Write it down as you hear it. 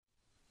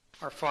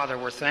Our Father,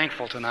 we're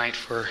thankful tonight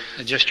for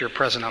just your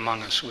presence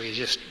among us. We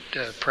just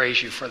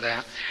praise you for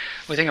that.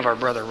 We think of our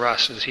brother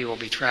Russ as he will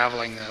be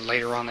traveling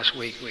later on this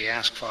week. We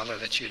ask, Father,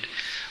 that you'd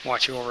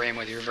watch over him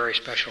with your very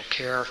special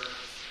care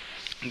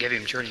and give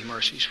him journey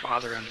mercies,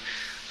 Father, and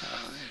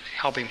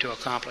help him to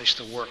accomplish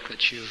the work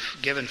that you've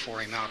given for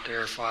him out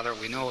there, Father.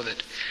 We know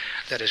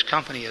that his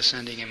company is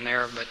sending him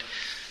there, but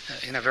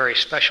in a very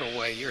special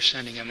way, you're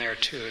sending him there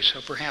too.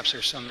 So perhaps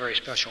there's some very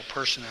special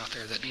person out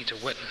there that needs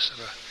a witness of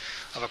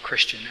a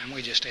Christian, and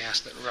we just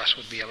ask that Russ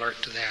would be alert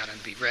to that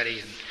and be ready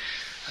and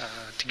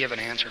to give an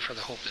answer for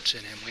the hope that's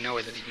in him. We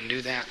know that he can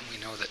do that, and we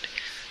know that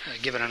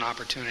given an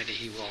opportunity,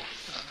 he will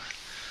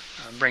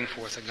bring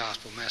forth the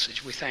gospel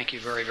message. We thank you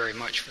very, very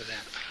much for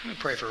that. We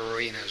pray for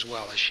Rowena as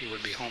well, as she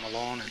would be home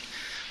alone, and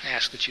I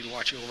ask that you'd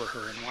watch over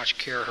her and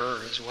care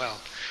her as well,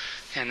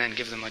 and then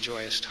give them a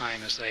joyous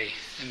time as they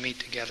meet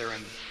together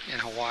in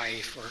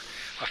Hawaii for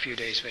a few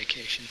days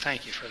vacation.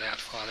 Thank you for that,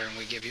 Father, and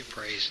we give you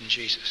praise in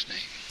Jesus'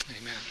 name.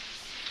 Amen.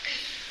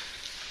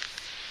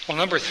 Well,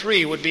 number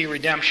 3 would be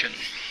redemption.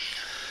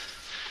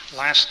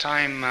 Last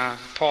time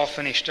Paul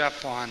finished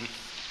up on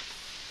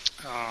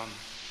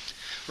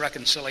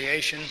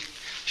reconciliation,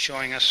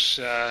 showing us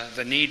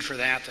the need for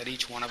that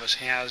each one of us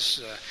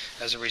has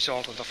as a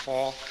result of the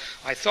fall.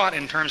 I thought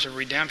in terms of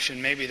redemption,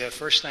 maybe the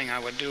first thing I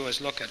would do is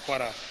look at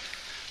what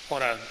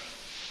a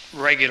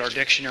regular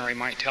dictionary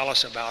might tell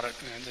us about it.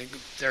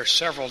 There are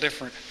several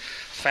different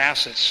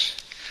facets.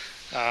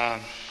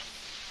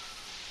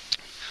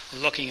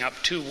 Looking up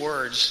 2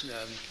 words,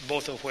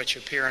 both of which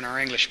appear in our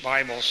English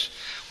Bibles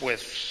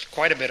with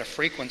quite a bit of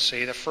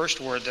frequency. The first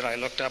word that I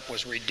looked up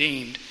was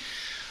redeemed,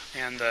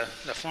 and the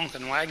Funk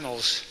and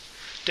Wagnalls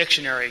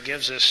dictionary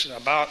gives us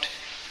about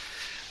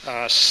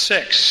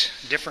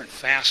 6 different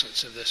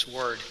facets of this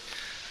word.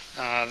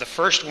 The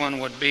first one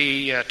would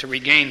be to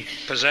regain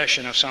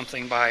possession of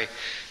something by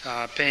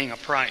paying a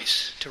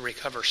price to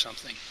recover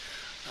something.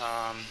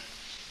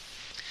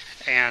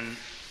 And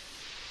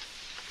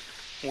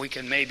we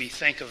can maybe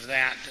think of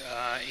that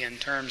in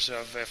terms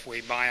of if we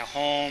buy a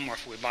home or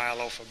if we buy a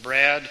loaf of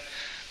bread.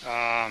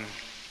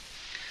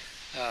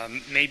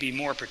 Maybe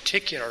more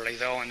particularly,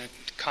 though, in the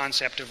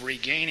concept of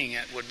regaining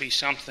it would be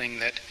something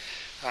that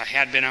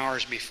had been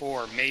ours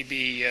before.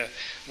 Maybe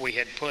we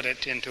had put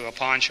it into a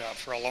pawn shop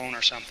for a loan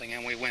or something,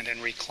 and we went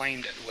and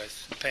reclaimed it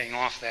with paying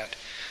off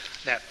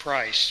that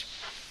price.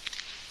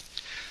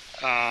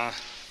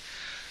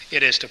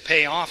 It is to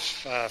pay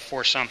off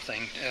for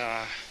something,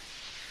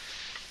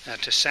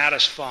 to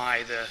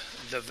satisfy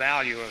the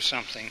value of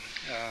something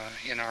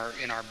in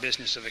our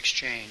business of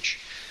exchange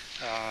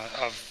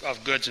of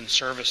goods and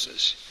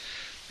services.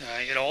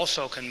 It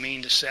also can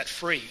mean to set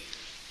free.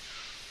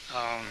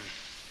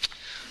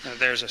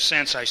 There's a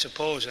sense, I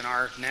suppose, in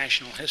our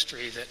national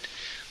history that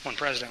when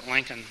President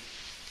Lincoln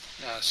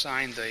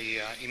signed the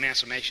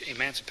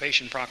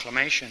Emancipation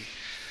Proclamation,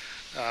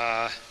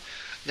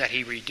 that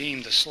he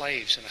redeemed the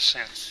slaves in a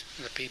sense,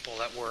 the people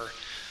that were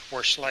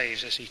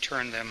slaves, as he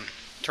turned them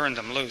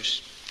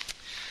loose.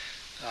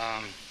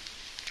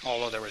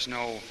 Although there was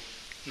no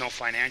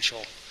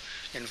financial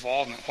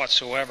involvement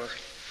whatsoever,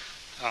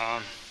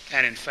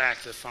 and in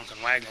fact the Funk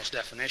and Wagnalls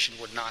definition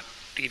would not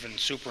even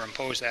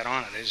superimpose that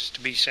on it. It is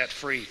to be set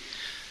free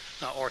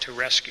or to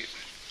rescue.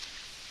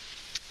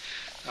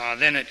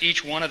 Then at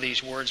each one of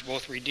these words,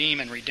 both redeem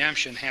and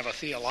redemption, have a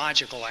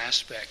theological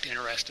aspect,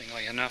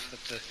 interestingly enough,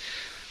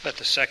 that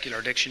the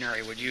secular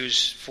dictionary would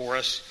use for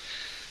us.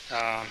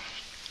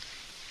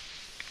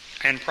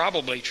 And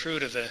probably true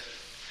to the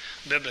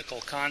biblical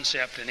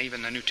concept and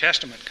even the New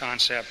Testament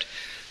concept,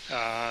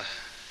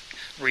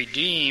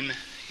 redeem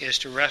is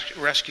to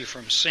rescue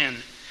from sin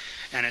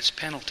and its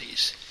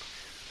penalties,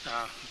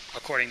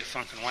 according to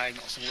Funk and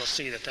Wagnalls. And we'll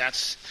see that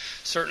that's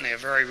certainly a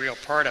very real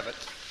part of it.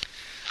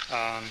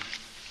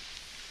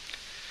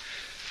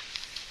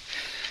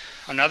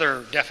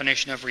 Another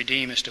definition of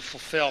redeem is to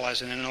fulfill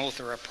as in an oath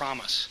or a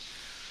promise,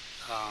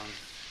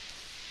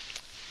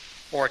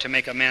 or to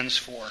make amends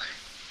for,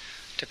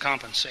 to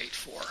compensate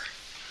for.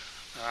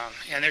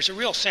 And there's a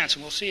real sense,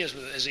 and we'll see as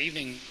the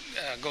evening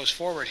goes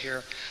forward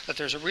here, that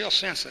there's a real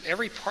sense that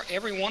every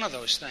one of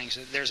those things,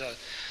 that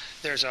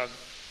there's a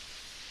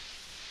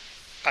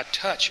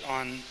touch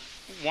on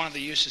one of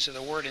the uses of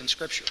the word in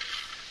Scripture.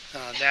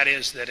 That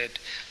is that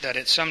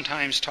it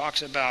sometimes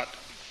talks about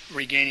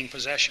regaining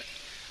possession.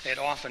 It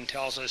often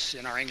tells us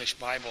in our English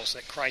Bibles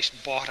that Christ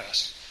bought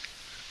us,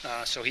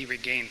 so he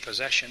regained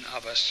possession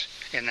of us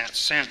in that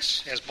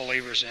sense as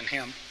believers in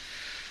him.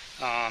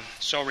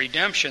 So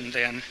redemption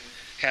then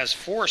has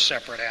 4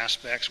 separate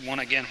aspects. One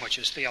again which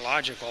is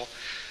theological,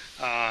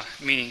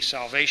 meaning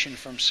salvation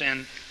from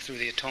sin through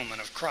the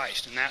atonement of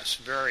Christ. And that's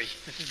very,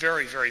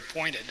 very, very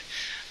pointed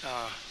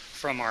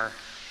from our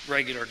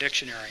regular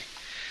dictionary.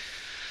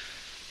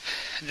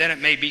 Then it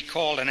may be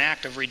called an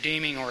act of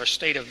redeeming or a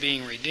state of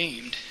being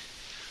redeemed,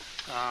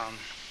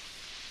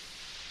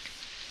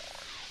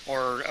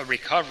 or a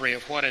recovery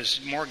of what is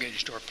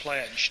mortgaged or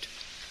pledged.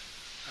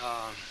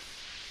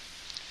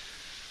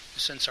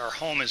 since our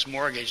home is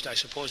mortgaged, I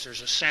suppose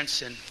there's a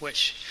sense in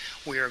which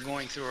we are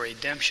going through a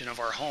redemption of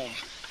our home.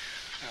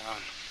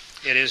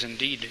 It is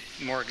indeed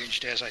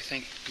mortgaged, as I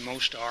think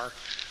most are.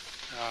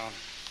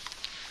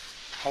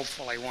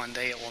 Hopefully one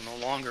day it will no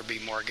longer be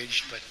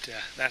mortgaged, but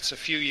that's a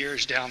few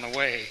years down the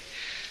way.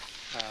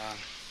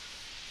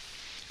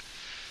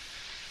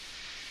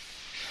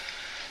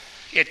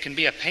 It can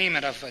be a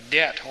payment of a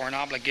debt or an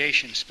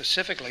obligation,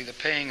 specifically the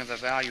paying of the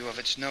value of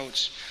its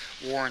notes,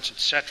 warrants,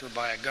 etc.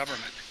 by a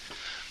government.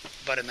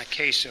 But in the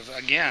case of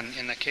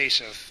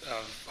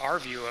our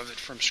view of it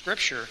from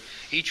Scripture,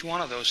 each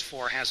one of those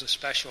four has a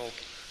special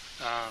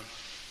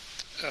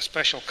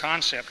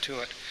concept to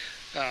it,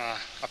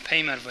 a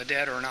payment of a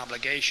debt or an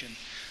obligation.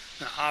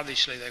 Now,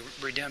 obviously, the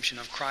redemption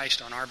of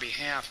Christ on our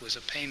behalf was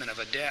a payment of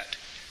a debt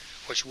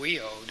which we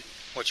owed,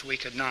 which we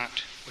could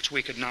not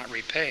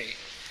repay.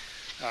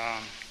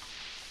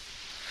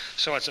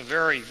 So it's a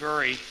very,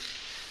 very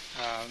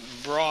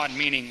broad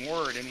meaning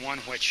word, and one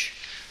which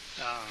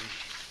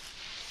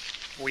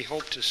we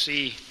hope to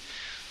see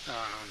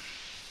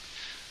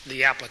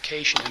the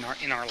application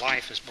in our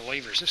life as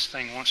believers. This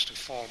thing wants to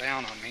fall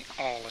down on me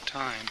all the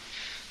time.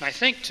 And I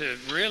think to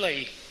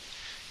really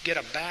get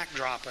a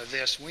backdrop of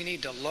this, we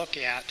need to look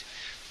at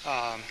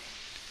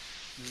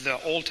the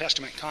Old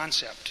Testament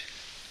concept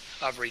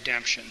of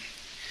redemption.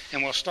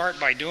 And we'll start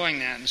by doing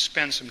that and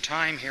spend some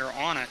time here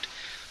on it.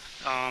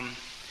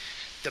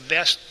 The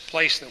best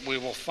place that we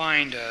will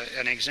find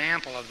an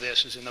example of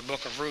this is in the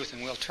book of Ruth,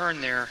 and we'll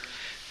turn there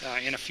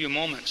in a few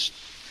moments.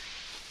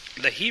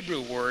 The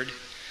Hebrew word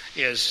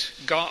is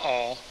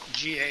Gaal,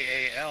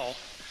 G-A-A-L,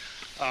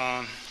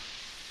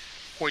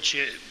 which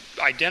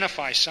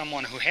identifies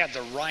someone who had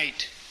the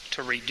right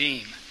to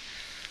redeem.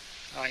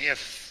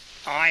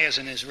 If I, as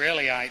an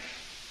Israelite,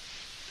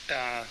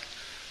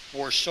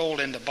 were sold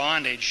into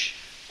bondage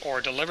or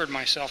delivered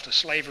myself to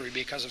slavery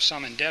because of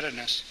some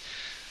indebtedness,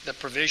 the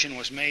provision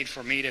was made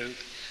for me to,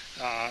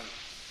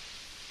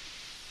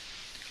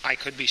 I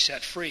could be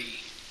set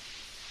free.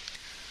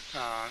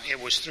 It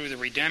was through the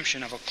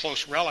redemption of a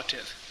close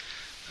relative.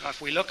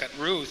 If we look at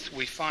Ruth,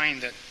 we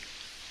find that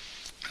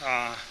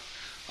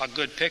a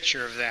good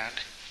picture of that.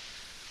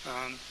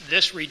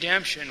 This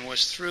redemption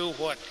was through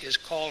what is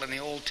called in the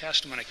Old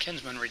Testament a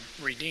kinsman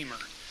redeemer,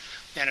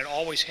 and it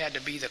always had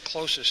to be the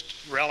closest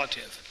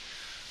relative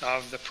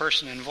of the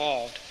person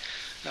involved.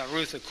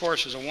 Ruth, of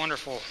course, is a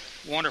wonderful,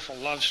 wonderful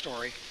love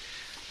story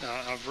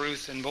of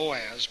Ruth and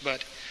Boaz,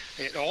 but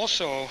it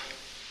also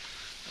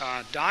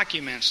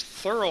documents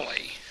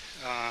thoroughly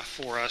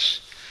for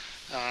us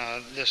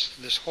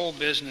this whole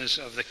business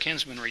of the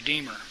kinsman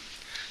redeemer.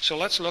 So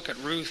let's look at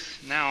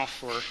Ruth now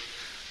for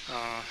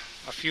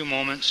a few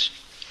moments.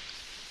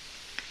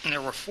 And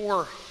there were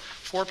four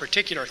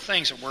particular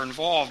things that were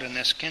involved in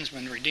this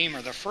kinsman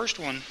redeemer. The first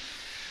one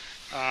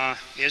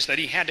is that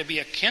he had to be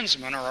a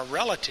kinsman or a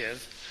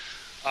relative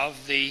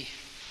of the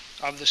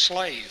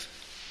slave.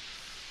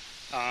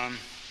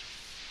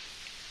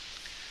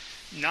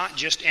 Not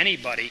just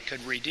anybody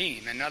could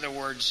redeem. In other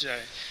words,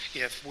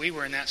 if we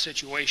were in that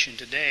situation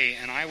today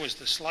and I was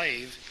the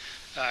slave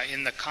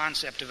in the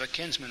concept of a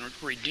kinsman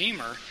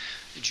redeemer,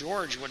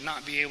 George would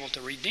not be able to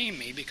redeem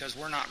me because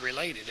we're not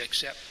related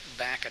except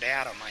back at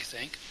Adam, I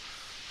think.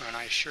 And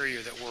I assure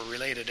you that we're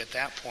related at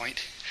that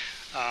point.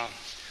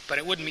 But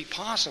it wouldn't be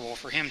possible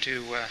for him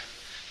to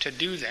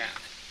do that,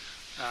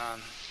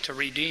 to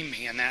redeem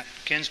me in that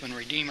kinsman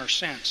redeemer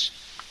sense.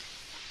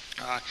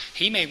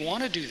 He may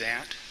want to do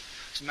that.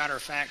 As a matter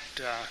of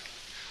fact,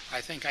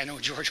 I think I know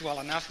George well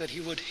enough that he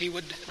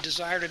would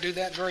desire to do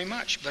that very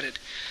much.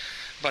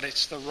 But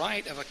it's the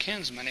right of a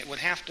kinsman. It would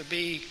have to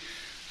be,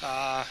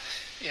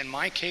 in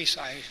my case,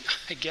 I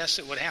guess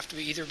it would have to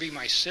be either be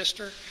my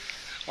sister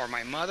or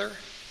my mother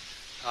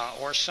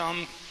or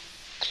some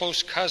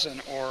close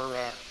cousin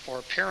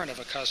or parent of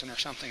a cousin or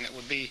something that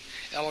would be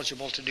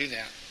eligible to do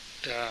that.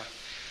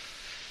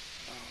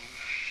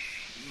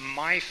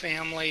 My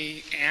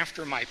family,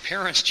 after my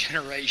parents'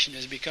 generation,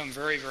 has become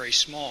very, very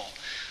small.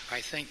 I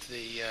think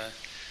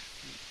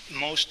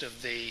most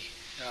of the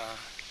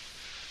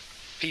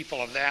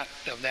people of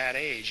that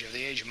age, of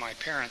the age of my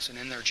parents and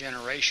in their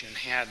generation,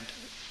 had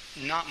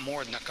not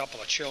more than a couple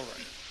of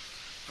children.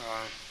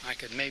 I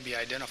could maybe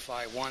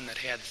identify one that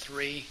had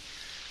three,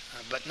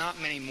 but not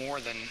many more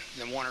than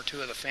one or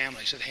two of the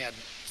families that had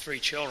 3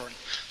 children.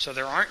 So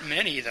there aren't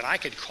many that I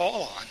could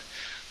call on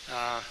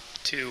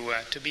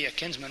to be a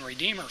kinsman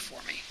redeemer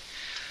for me.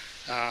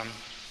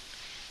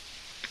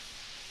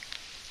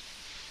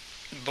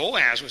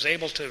 Boaz was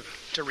able to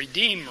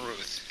redeem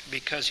Ruth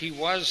because he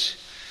was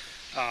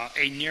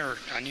a near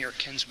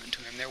kinsman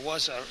to him. There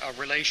was a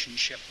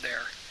relationship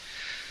there.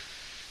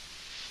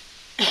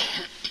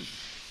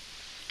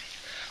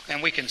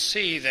 And we can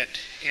see that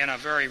in a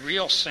very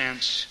real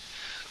sense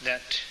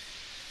that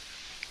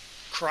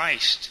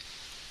Christ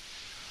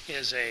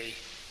is a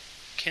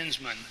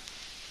kinsman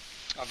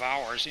of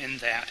ours in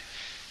that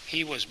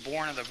he was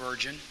born of the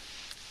Virgin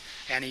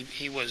and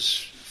he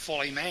was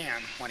fully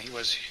man when he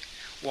was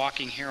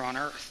walking here on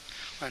earth.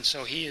 And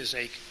so he is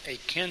a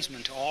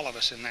kinsman to all of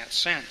us in that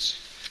sense.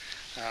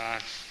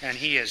 And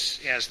he is,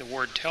 as the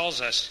word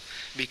tells us,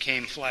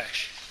 became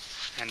flesh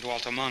and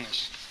dwelt among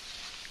us.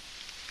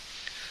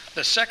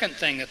 The second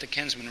thing that the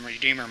kinsman and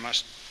redeemer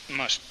must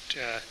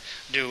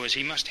do is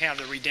he must have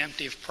the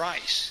redemptive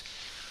price.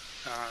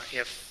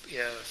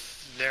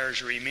 If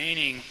there's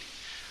remaining,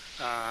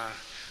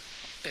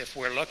 if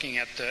we're looking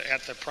at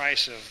the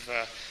price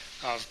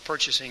of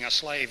purchasing a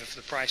slave, if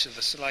the price of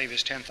the slave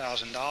is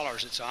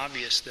 $10,000, it's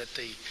obvious that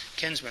the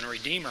kinsman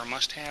redeemer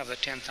must have the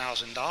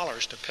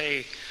 $10,000 to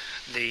pay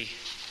the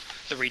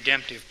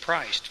redemptive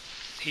price.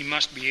 He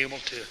must be able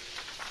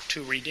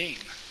to redeem.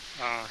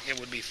 It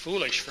would be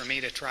foolish for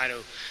me to try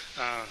to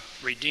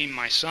redeem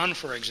my son,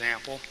 for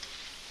example,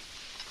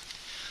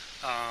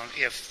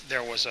 if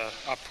there was a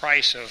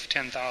price of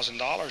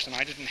 $10,000 and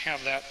I didn't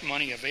have that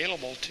money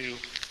available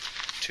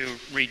to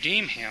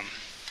redeem him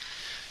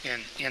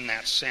in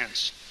that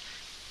sense.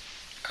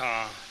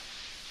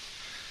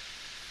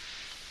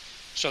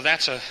 So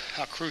that's a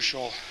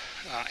crucial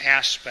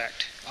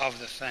aspect of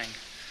the thing.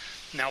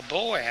 Now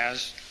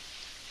Boaz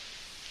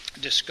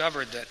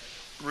discovered that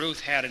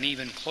Ruth had an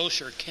even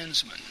closer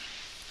kinsman.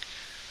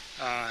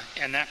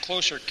 And that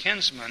closer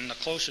kinsman, the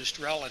closest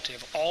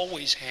relative,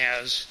 always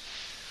has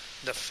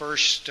the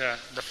first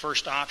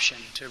option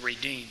to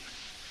redeem,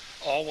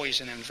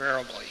 always and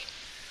invariably.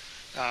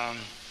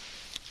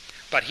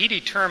 But he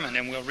determined,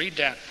 and we'll read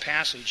that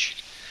passage,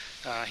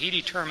 he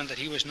determined that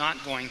he was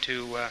not going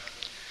to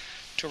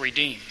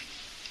redeem.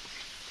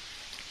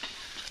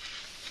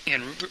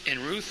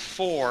 In Ruth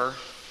 4,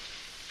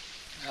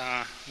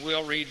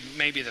 we'll read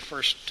maybe the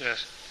first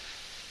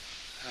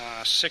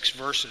 6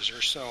 verses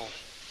or so,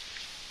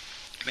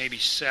 maybe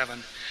 7.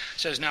 It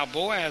says, "Now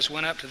Boaz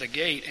went up to the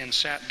gate and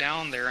sat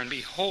down there, and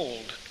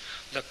behold,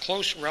 the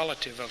close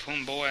relative of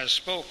whom Boaz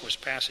spoke was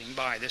passing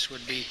by." This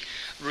would be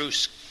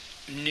Ruth's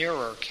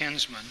nearer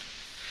kinsman.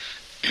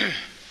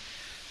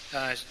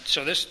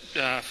 So this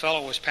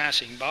fellow was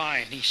passing by,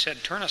 and he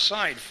said, "Turn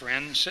aside,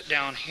 friend, sit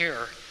down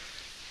here."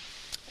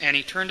 And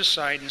he turned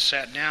aside and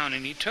sat down,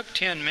 and he took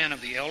 10 men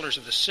of the elders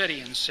of the city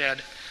and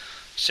said,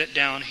 "Sit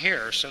down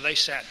here." So they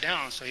sat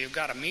down. So you've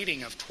got a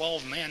meeting of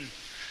 12 men,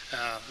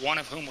 one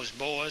of whom was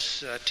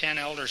Boaz, 10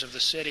 elders of the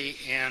city,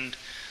 and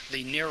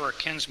the nearer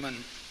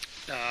kinsman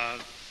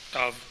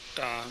of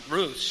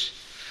Ruth's.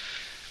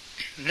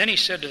 And then he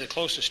said to the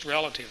closest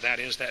relative, that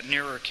is, that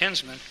nearer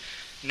kinsman,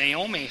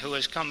 "Naomi, who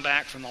has come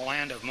back from the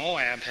land of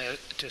Moab, has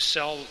to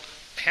sell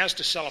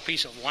a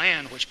piece of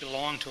land which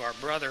belonged to our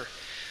brother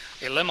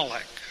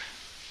Elimelech.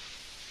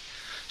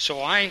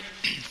 So I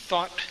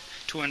thought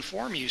to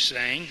inform you,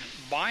 saying,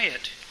 buy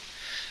it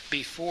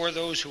before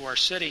those who are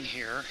sitting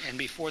here and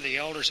before the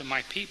elders of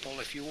my people.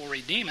 If you will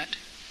redeem it,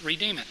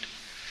 redeem it.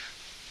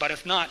 But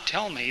if not,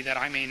 tell me, that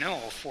I may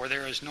know, for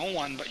there is no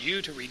one but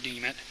you to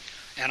redeem it,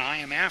 and I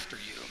am after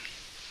you."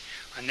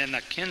 And then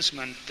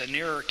the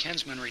nearer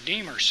kinsman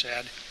redeemer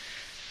said,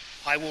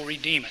 "I will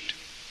redeem it."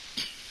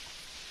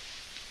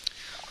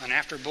 And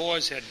after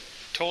Boaz had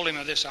told him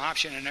of this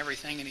option and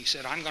everything, and he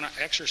said, "I'm going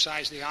to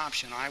exercise the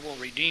option. I will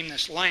redeem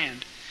this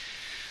land."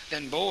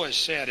 Then Boaz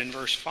said in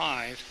verse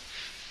 5,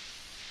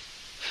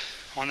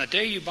 "On the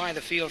day you buy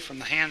the field from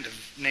the hand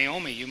of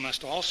Naomi, you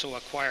must also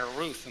acquire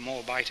Ruth the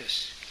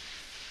Moabitess,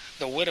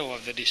 the widow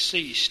of the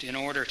deceased, in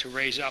order to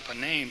raise up a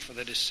name for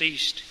the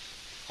deceased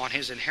on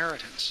his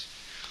inheritance."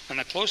 And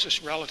the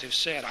closest relative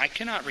said, "I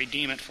cannot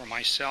redeem it for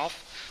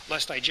myself,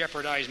 lest I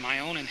jeopardize my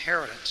own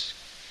inheritance.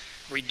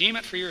 Redeem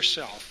it for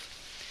yourself.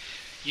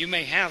 You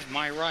may have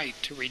my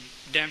right to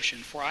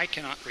redemption, for I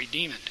cannot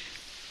redeem it."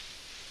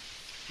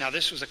 Now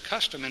this was a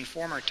custom in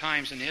former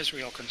times in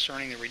Israel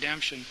concerning the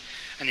redemption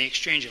and the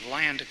exchange of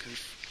land to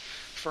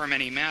confirm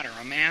any matter.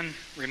 A man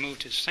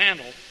removed his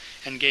sandal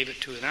and gave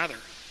it to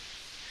another.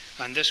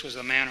 And this was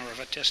the manner of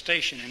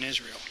attestation in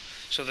Israel.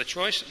 So the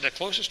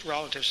closest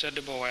relative said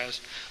to Boaz,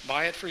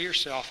 "Buy it for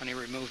yourself," and he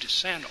removed his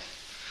sandal.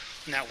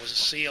 And that was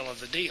the seal of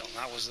the deal.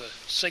 That was the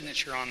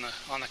signature on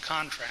the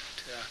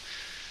contract.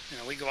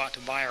 We go out to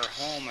buy our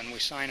home and we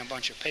sign a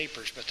bunch of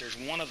papers, but there's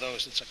one of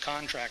those that's a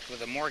contract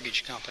with a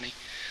mortgage company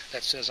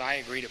that says, "I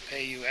agree to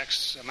pay you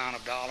X amount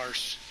of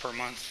dollars per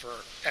month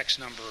for X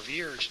number of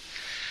years."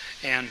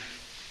 And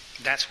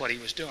that's what he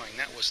was doing.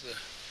 That was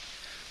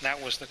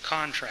the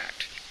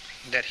contract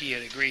that he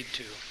had agreed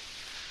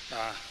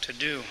to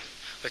do.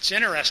 It's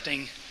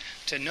interesting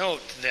to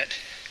note that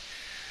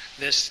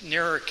this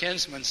nearer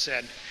kinsman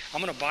said,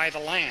 "I'm going to buy the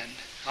land.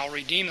 I'll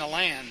redeem the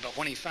land." But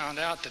when he found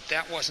out that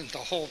that wasn't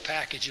the whole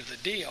package of the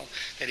deal,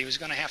 that he was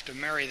going to have to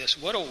marry this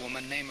widow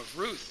woman named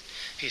Ruth,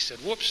 he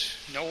said, "Whoops,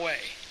 no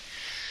way."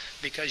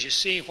 Because you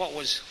see,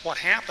 what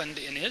happened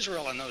in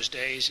Israel in those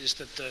days is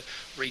that the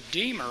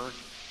redeemer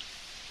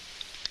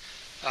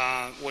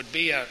would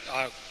be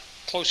a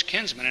close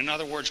kinsman. In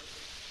other words,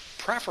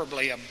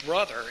 preferably a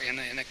brother, in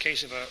the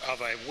case of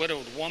a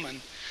widowed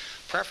woman,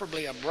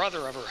 preferably a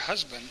brother of her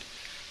husband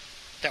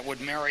that would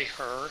marry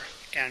her,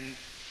 and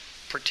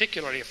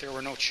particularly if there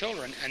were no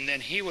children, and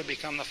then he would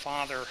become the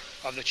father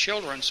of the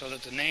children so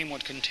that the name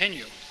would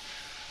continue.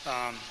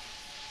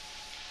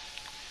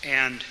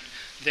 and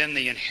then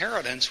the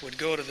inheritance would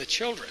go to the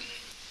children.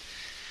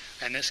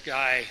 And this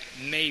guy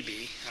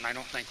maybe, and I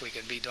don't think we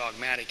could be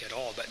dogmatic at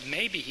all, but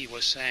maybe he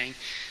was saying,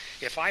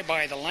 if I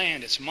buy the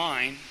land, it's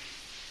mine,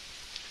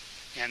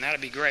 and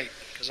that'd be great,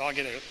 because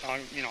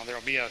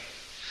there'll be a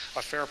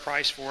fair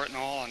price for it and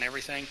all and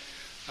everything.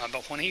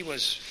 But when he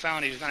was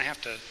found he was going to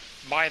have to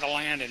buy the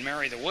land and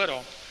marry the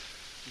widow,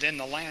 then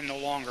the land no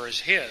longer is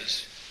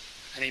his.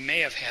 And he may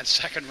have had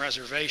second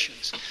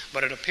reservations.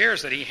 But it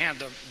appears that he had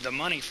the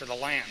money for the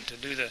land to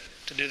do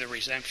the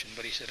redemption.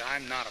 But he said,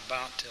 I'm not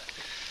about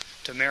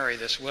to marry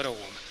this widow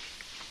woman.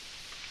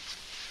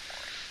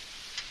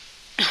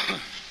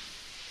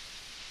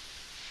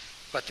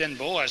 But then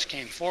Boaz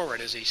came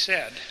forward, as he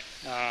said.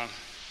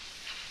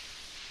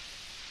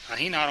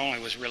 He not only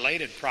was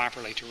related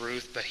properly to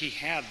Ruth, but he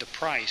had the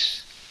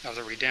price of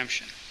the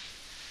redemption.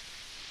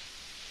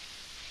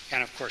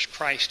 And of course,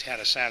 Christ had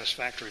a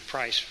satisfactory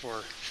price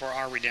for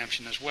our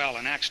redemption as well.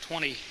 In Acts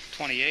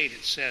 20:28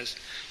 it says,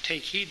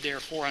 Take heed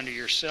therefore unto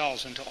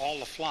yourselves and to all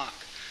the flock,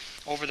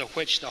 over the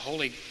which the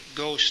Holy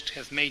Ghost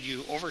hath made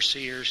you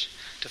overseers,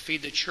 to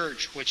feed the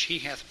church which he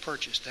hath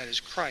purchased, that is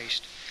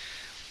Christ,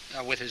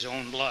 with his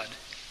own blood.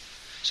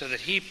 So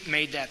that he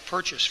made that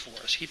purchase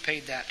for us. He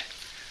paid that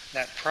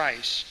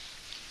price.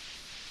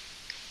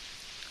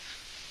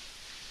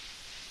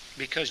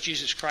 Because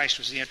Jesus Christ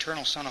was the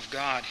eternal Son of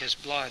God, his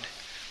blood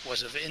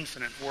was of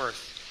infinite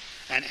worth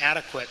and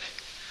adequate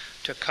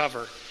to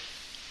cover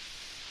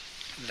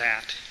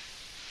that.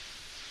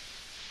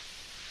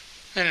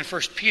 Then in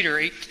 1 Peter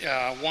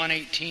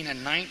 1:18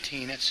 and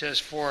 19 it says,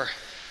 For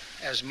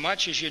as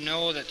much as you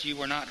know that you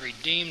were not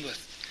redeemed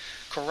with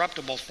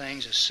corruptible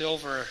things as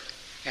silver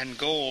and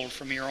gold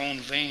from your own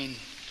vain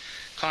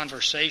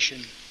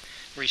conversation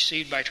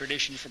received by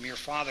tradition from your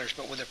fathers,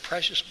 but with the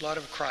precious blood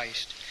of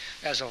Christ,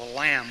 as of a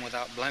lamb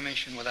without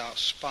blemish and without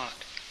spot.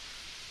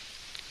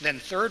 Then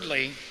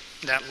thirdly,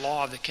 that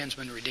law of the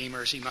kinsman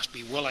redeemer is he must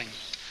be willing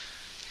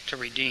to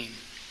redeem.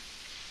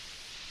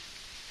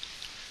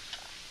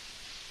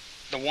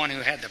 The one who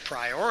had the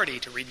priority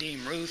to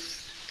redeem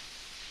Ruth,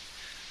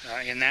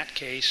 in that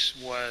case,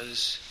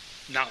 was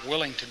not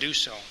willing to do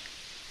so.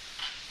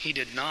 He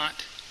did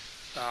not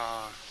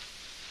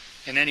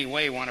in any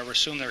way want to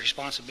assume the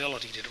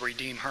responsibility to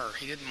redeem her.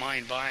 He didn't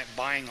mind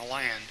buying the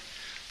land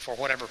for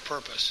whatever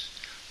purpose,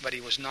 but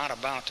he was not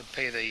about to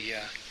pay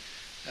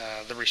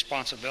the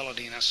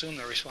responsibility and assume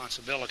the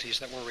responsibilities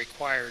that were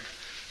required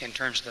in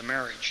terms of the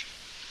marriage.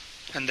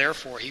 And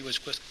therefore, he was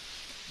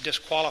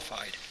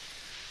disqualified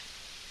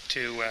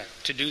to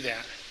do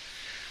that.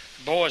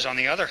 Boaz, on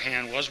the other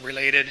hand, was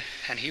related,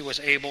 and he was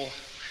able,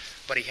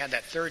 but he had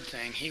that third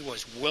thing. He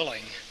was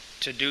willing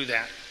to do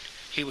that.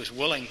 He was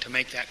willing to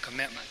make that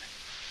commitment.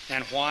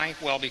 And why?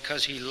 Well,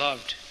 because he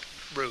loved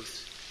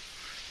Ruth.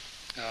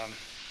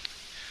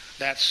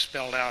 That's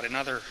spelled out in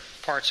other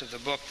parts of the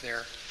book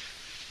there.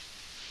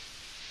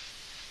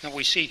 Now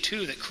we see,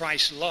 too, that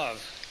Christ's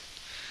love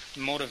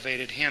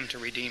motivated him to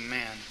redeem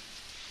man.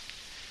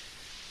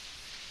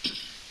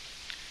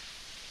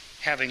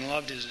 Having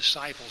loved his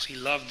disciples, he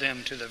loved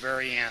them to the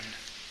very end.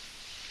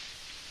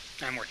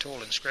 And we're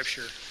told in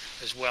Scripture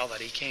as well that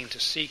he came to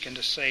seek and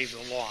to save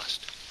the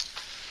lost.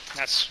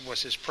 That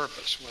was his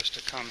purpose, was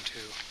to come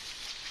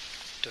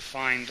to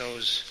find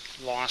those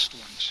lost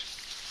ones.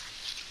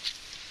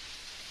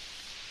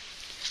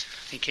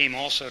 He came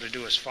also to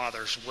do his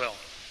Father's will.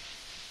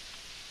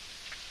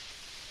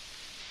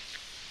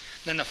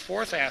 Then the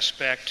fourth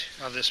aspect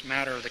of this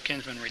matter of the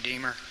kinsman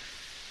redeemer,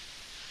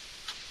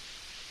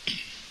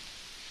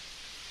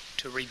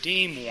 to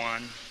redeem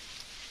one,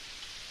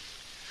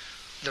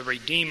 the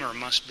redeemer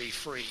must be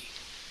free.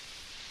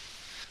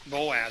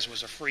 Boaz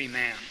was a free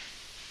man,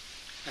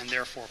 and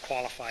therefore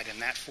qualified in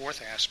that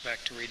fourth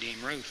aspect to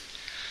redeem Ruth,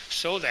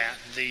 so that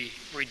the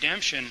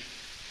redemption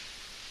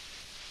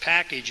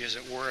package, as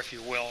it were, if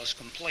you will, is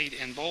complete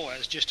in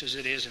Boaz, just as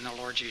it is in the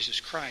Lord Jesus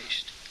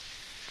Christ.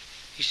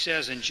 He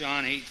says in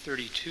John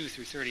 8:32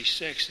 through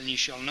 36, And ye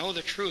shall know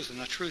the truth, and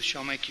the truth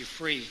shall make you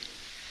free.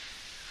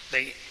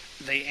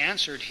 They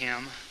answered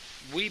him,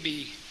 We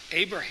be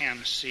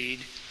Abraham's seed,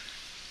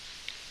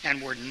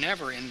 and were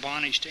never in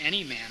bondage to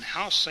any man.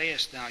 How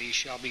sayest thou, ye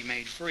shall be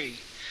made free?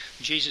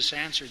 Jesus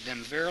answered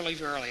them, Verily,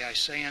 verily, I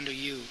say unto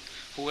you,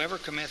 whoever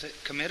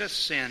committeth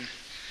sin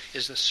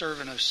is the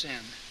servant of sin.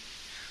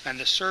 And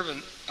the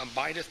servant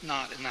abideth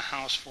not in the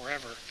house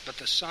forever, but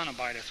the Son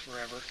abideth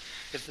forever.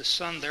 If the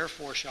Son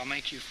therefore shall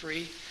make you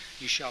free,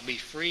 you shall be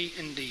free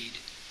indeed.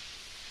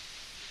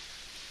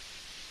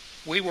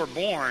 We were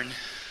born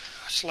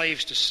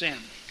slaves to sin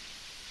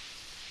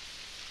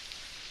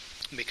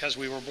because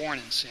we were born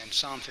in sin.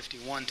 Psalm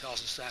 51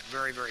 tells us that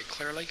very, very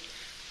clearly.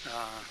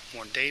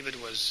 When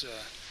David was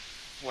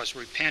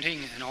repenting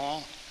and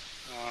all,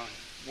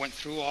 went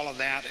through all of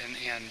that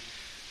and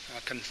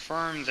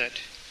confirmed that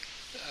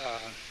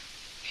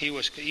he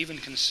was even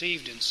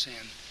conceived in sin,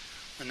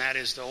 and that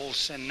is the old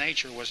sin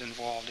nature was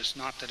involved. It's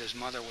not that his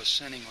mother was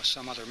sinning with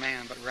some other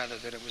man, but rather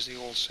that it was the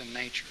old sin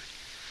nature.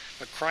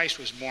 But Christ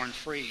was born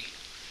free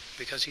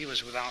because he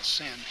was without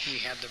sin. He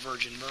had the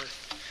virgin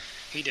birth.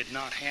 He did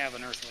not have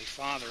an earthly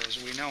father, as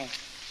we know,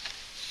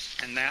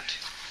 and that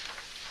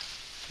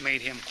made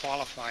him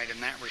qualified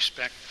in that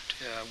respect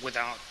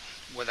without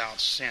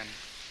sin.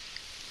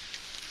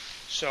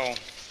 So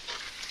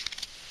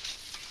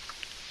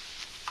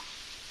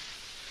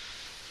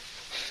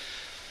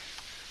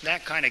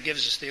that kind of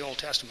gives us the Old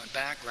Testament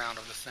background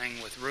of the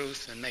thing with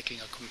Ruth, and making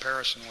a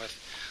comparison with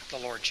the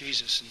Lord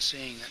Jesus, and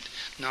seeing that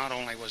not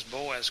only was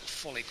Boaz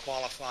fully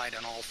qualified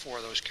in all four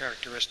of those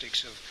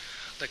characteristics of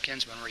the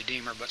kinsman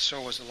redeemer, but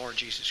so was the Lord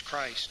Jesus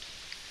Christ.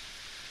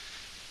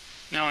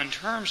 Now, in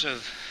terms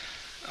of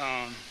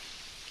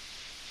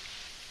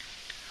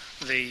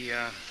the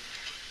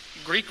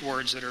Greek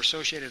words that are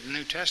associated in the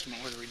New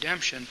Testament with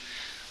redemption,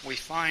 we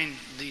find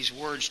these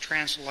words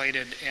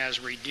translated as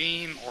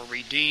redeem or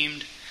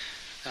redeemed,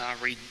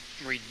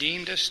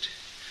 redeemedest,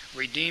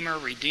 redeemer,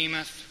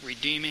 redeemeth,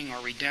 redeeming,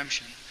 or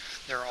redemption.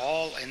 They're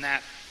all in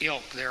that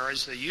ilk. There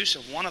is the use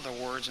of one of the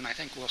words, and I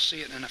think we'll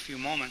see it in a few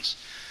moments,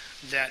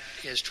 that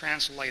is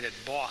translated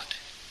bought,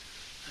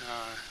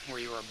 where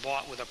you are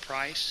bought with a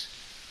price.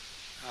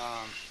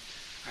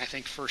 I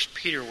think 1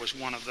 Peter was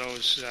one of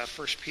those.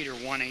 1 Peter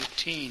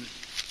 1:18,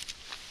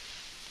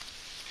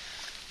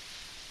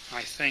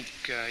 I think,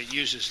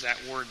 uses that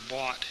word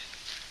bought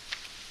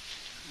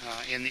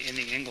in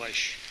the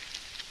English.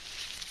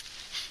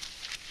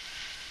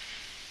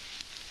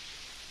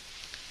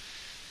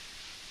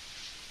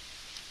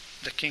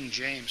 The King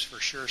James for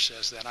sure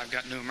says that. I've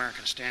got New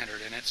American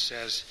Standard, and it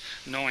says,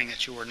 knowing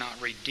that you were not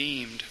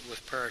redeemed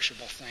with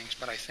perishable things.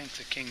 But I think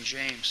the King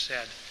James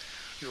said,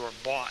 you were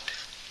bought.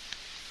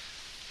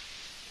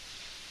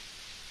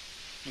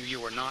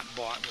 You were not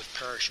bought with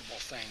perishable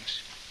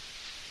things.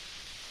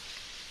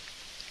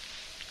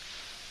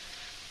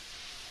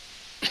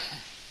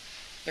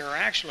 There are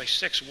actually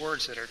 6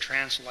 words that are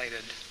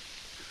translated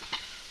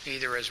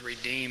either as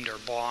redeemed or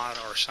bought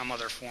or some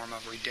other form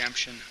of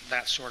redemption,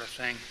 that sort of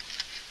thing.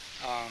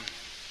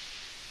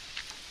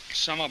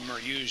 Some of them are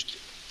used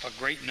a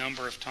great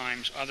number of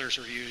times. Others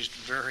are used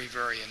very,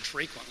 very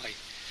infrequently.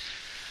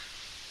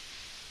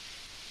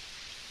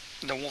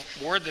 The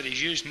word that is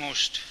used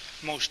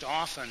most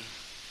often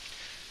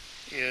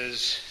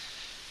is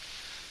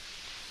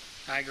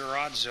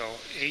agorazo,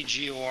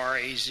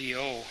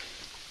 A-G-O-R-A-Z-O,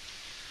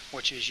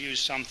 which is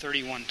used some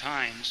 31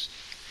 times,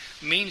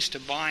 means to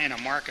buy in a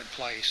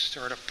marketplace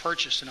or to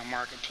purchase in a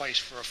marketplace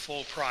for a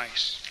full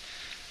price.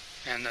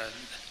 And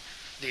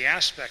the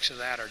aspects of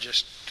that are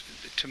just,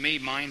 to me,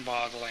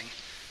 mind-boggling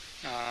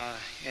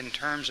in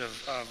terms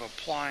of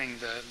applying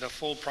the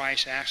full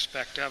price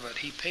aspect of it.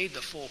 He paid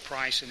the full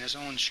price in his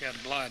own shed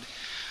blood,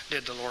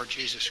 did the Lord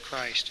Jesus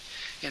Christ.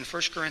 In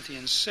 1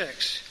 Corinthians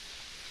 6,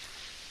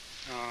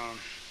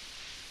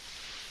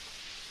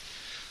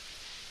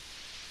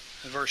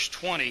 verse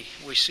 20,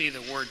 we see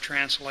the word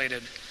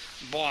translated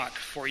bought.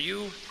 For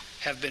you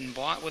have been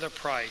bought with a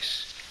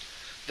price.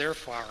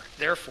 Therefore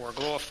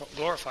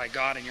glorify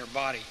God in your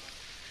body.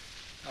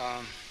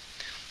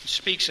 It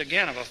speaks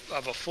again of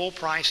a full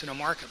price in a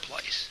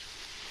marketplace.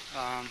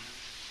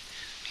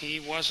 He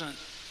wasn't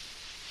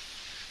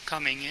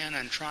coming in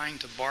and trying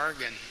to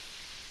bargain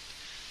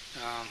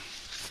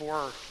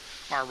for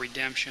our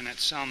redemption at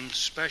some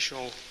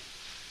special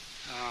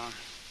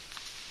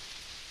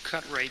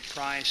cut rate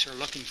price, or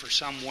looking for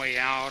some way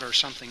out or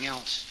something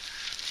else.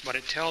 But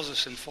it tells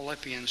us in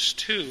Philippians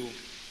 2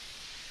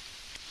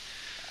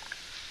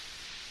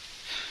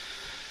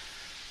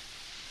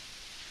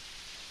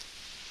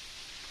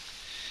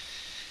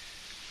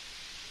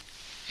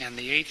 and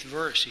the 8th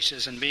verse, he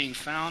says, and being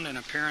found in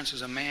appearance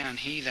as a man,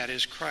 he, that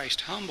is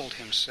Christ, humbled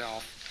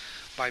himself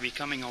by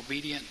becoming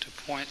obedient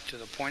to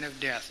the point of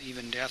death,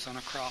 even death on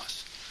a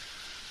cross.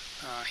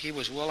 He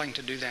was willing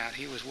to do that.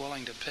 He was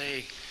willing to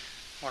pay.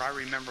 What I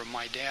remember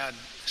my dad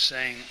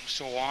saying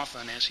so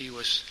often as he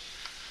was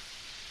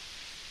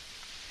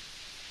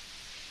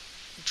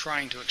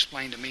trying to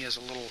explain to me as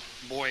a little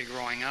boy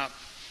growing up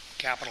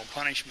capital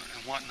punishment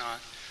and whatnot,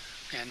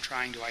 and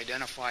trying to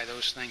identify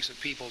those things that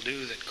people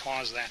do that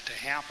cause that to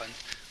happen,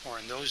 or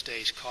in those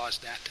days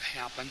caused that to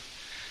happen.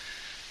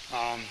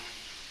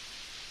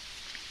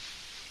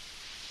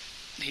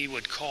 He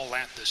would call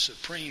that the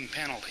supreme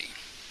penalty,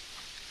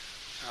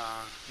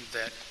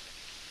 that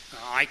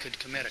I could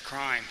commit a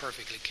crime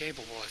perfectly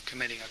capable of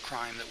committing a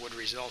crime that would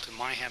result in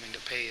my having to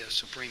pay a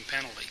supreme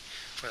penalty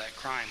for that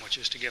crime, which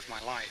is to give my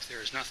life.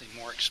 There is nothing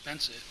more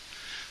expensive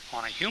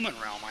on a human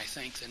realm, I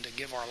think, than to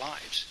give our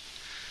lives.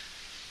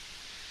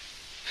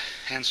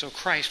 And so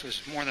Christ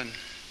was more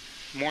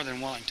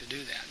than willing to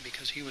do that,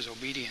 because he was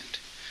obedient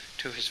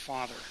to his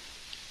Father.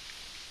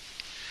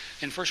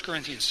 In 1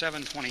 Corinthians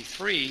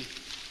 7:23,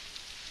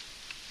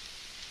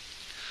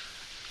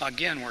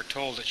 again we're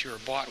told that you are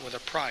bought with a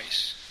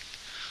price.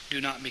 Do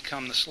not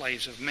become the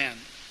slaves of men.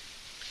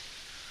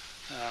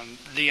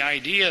 The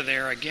idea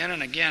there, again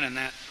and again, in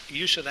that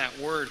use of that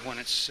word when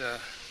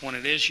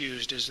it is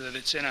used, is that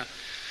it's in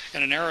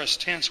an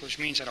aorist tense, which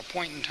means at a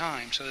point in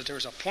time. So that there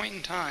was a point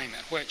in time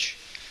at which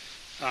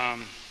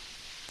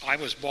I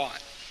was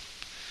bought.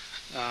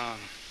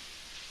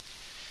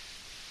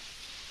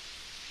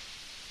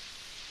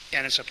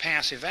 And it's a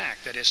passive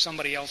act. That is,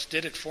 somebody else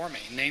did it for me,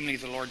 namely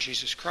the Lord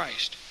Jesus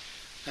Christ.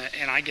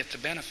 And I get the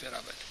benefit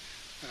of it.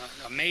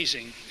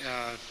 Amazing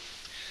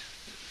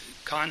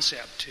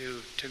concept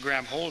to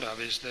grab hold of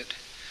is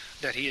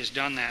that He has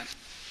done that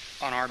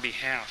on our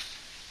behalf.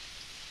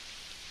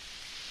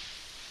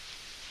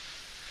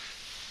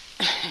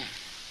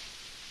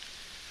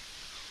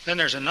 Then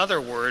there's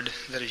another word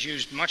that is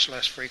used much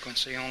less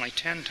frequency, only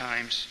 10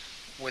 times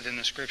within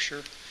the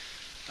Scripture.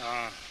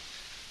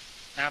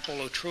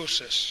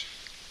 Apolutrosis.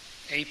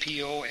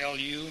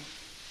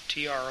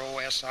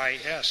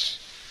 Apolutrosis,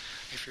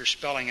 if you're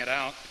spelling it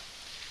out.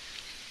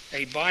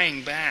 A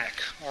buying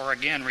back, or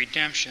again,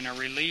 redemption, a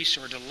release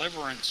or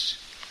deliverance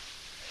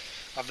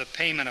of the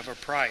payment of a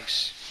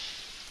price.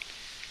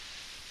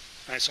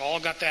 And it's all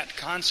got that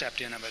concept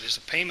in of it. It's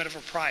the payment of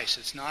a price.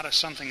 It's not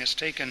something that's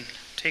taken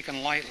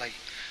lightly.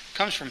 It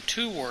comes from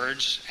two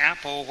words,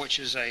 apo, which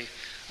is a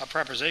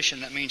preposition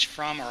that means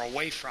from or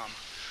away from.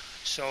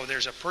 So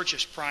there's a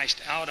purchase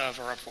priced out of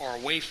or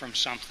away from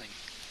something.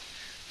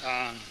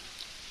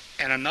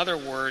 And another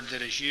word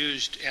that is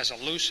used as a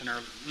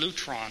loosener,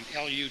 lutron,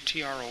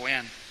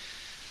 L-U-T-R-O-N.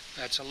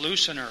 That's a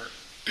loosener,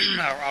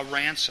 a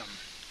ransom.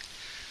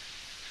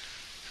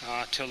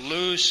 To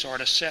loose or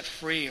to set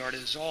free or to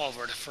dissolve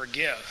or to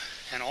forgive.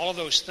 And all of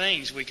those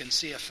things, we can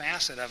see a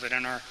facet of it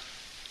in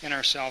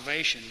our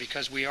salvation,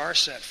 because we are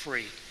set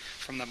free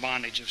from the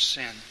bondage of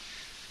sin.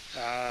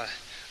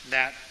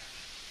 That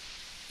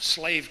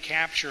slave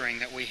capturing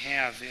that we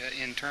have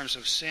in terms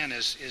of sin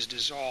is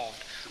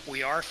dissolved.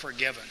 We are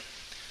forgiven.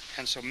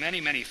 And so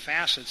many, many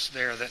facets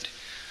there that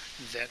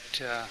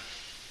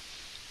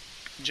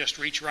just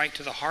reach right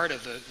to the heart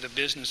of the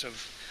business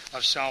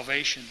of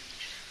salvation.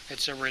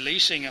 It's a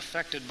releasing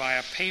effected by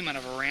a payment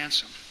of a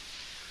ransom.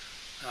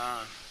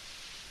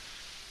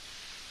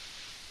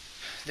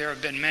 There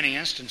have been many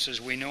instances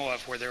we know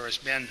of where there has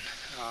been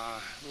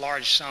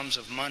large sums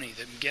of money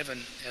that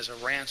given as a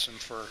ransom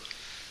for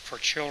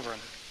children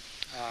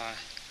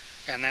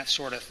and that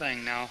sort of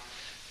thing. Now,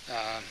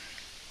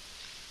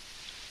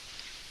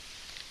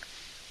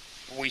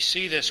 we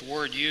see this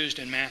word used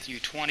in Matthew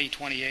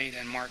 20:28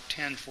 and Mark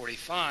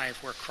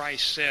 10:45, where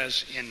Christ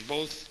says in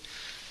both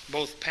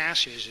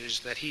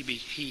passages that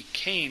he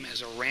came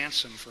as a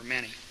ransom for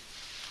many.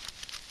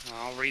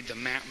 I'll read the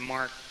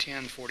Mark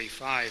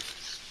 10:45.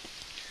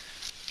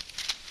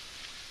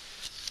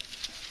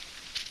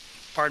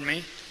 Pardon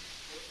me?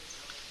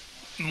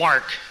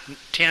 Mark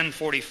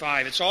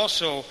 10:45. It's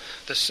also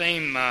the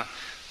same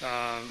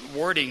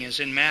wording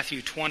as in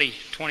Matthew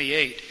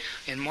 20:28.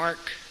 In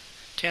Mark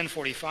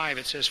 10:45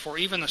 it says, "For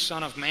even the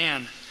Son of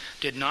Man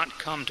did not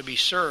come to be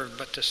served,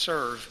 but to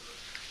serve,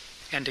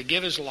 and to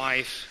give his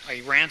life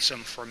a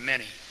ransom for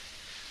many."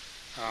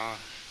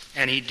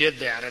 And he did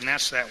that, and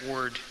that's that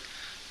word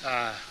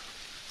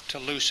to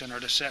loosen or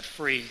to set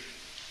free.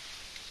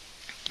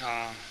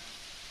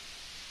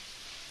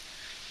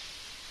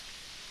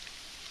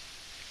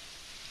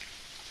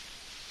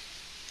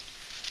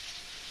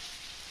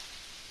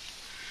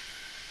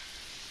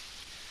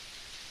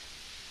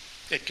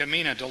 It can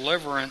mean a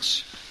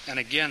deliverance, and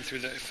again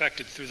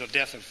effected through the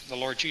death of the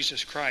Lord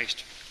Jesus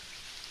Christ,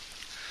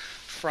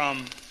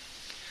 from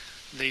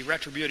the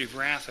retributive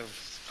wrath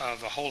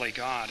of a holy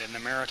God and the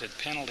merited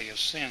penalty of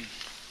sin.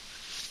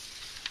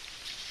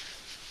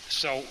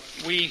 So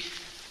we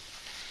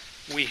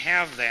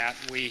have that,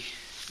 we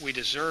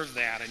deserve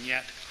that, and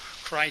yet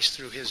Christ,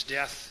 through His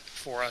death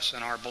for us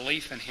and our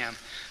belief in Him,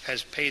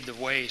 has paid the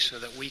way so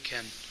that we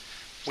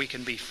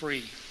can be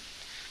free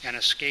and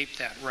escape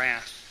that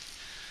wrath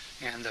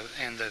and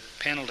the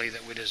penalty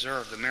that we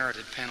deserve, the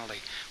merited penalty.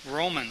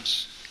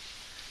 Romans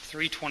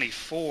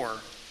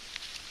 3:24.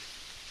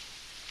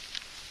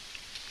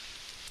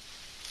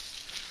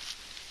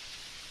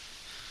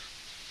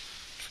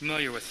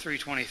 Familiar with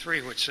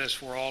 3:23, which says,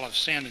 "For all have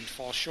sinned and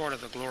fall short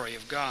of the glory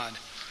of God,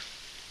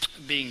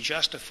 being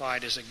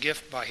justified as a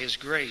gift by His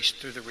grace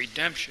through the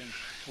redemption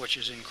which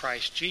is in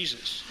Christ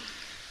Jesus."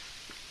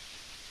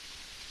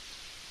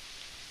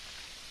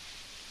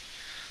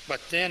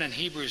 But then in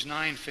Hebrews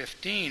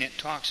 9:15 it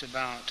talks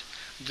about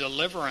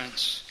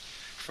deliverance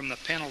from the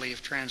penalty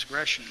of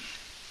transgression.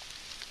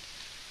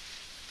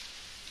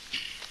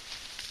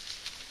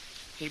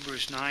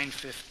 Hebrews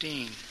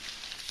 9:15.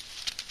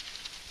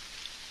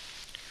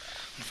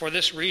 "And for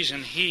this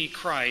reason He,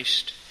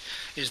 Christ,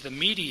 is the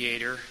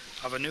mediator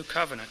of a new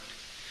covenant,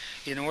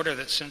 in order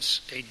that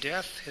since a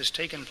death has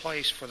taken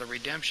place for the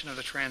redemption of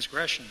the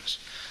transgressions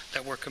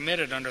that were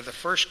committed under the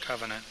first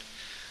covenant,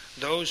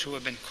 those who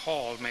have been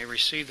called may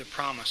receive the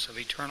promise of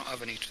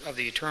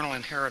the eternal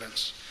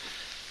inheritance."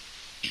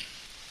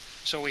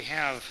 So we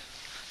have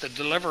the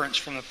deliverance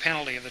from the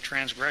penalty of the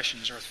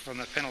transgressions, or from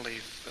the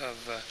penalty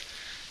of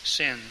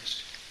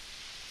sins.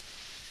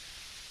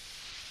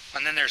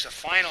 And then there's a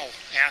final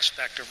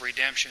aspect of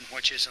redemption,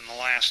 which is in the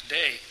last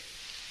day,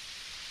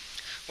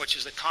 which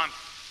is the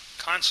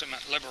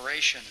consummate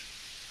liberation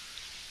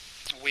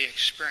we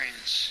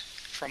experience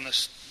from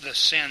the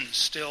sin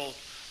still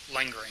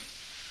lingering.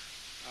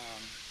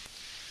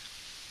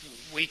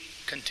 We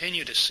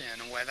continue to sin.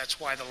 That's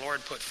why the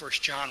Lord put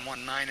 1 John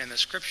 1:9 in the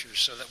Scriptures,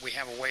 so that we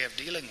have a way of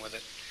dealing with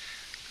it.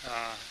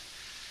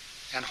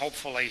 And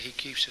hopefully He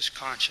keeps us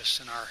conscious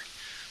and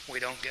we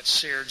don't get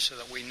seared, so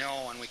that we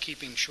know, and we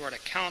keeping short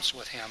accounts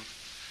with Him.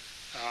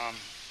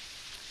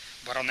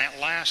 But on that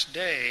last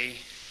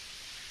day,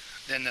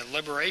 then the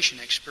liberation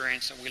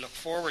experience that we look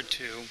forward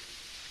to,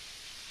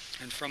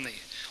 and from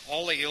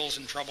all the ills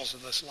and troubles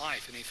of this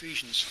life, in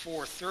Ephesians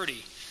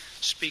 4:30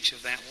 speaks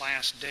of that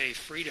last day,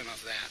 freedom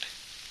of that.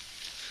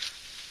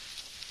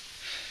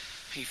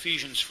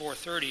 Ephesians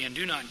 4:30, and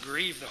do not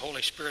grieve the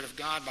Holy Spirit of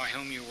God, by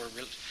whom you were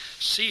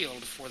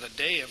sealed for the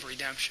day of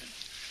redemption.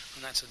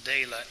 And that's a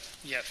day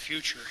yet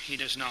future. He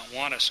does not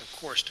want us, of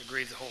course, to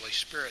grieve the Holy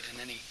Spirit in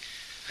any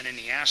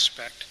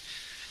aspect.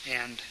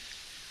 And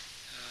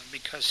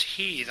because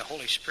He, the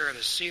Holy Spirit,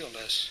 has sealed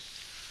us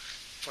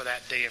for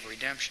that day of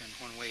redemption,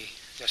 when we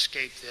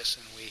escape this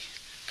and we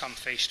come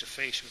face to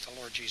face with the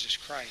Lord Jesus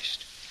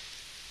Christ.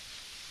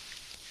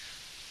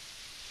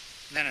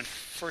 And then in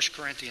 1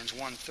 Corinthians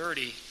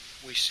 1:30,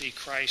 we see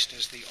Christ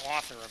as the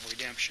author of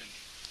redemption.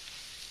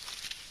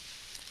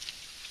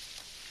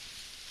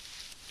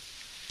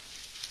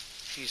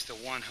 He's the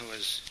one who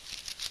is,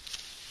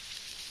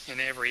 in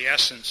every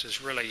essence,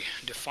 has really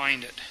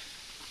defined it.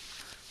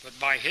 But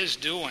by His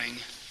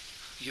doing,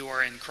 you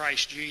are in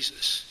Christ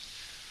Jesus.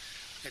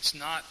 It's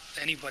not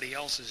anybody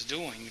else's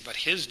doing, but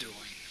His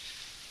doing,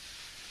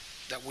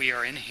 that we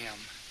are in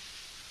Him,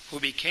 who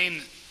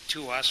became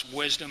to us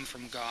wisdom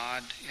from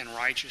God and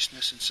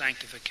righteousness and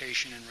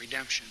sanctification and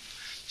redemption,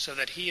 so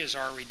that He is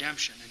our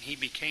redemption, and He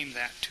became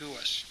that to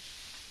us.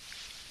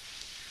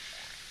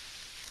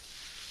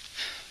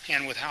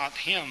 And without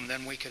Him,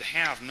 then we could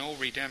have no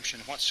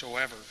redemption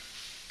whatsoever.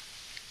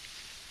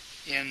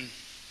 In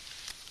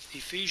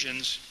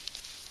Ephesians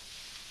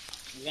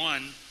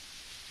 1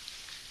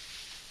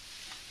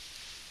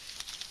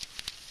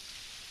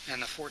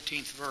 and the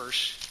 14th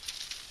verse,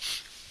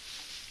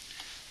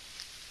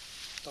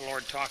 the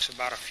Lord talks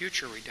about a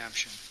future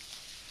redemption.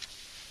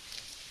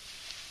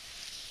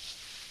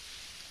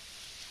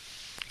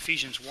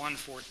 Ephesians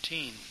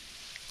 1:14.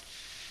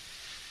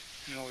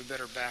 We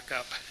better back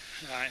up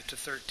to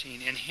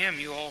 13. In Him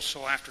you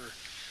also, after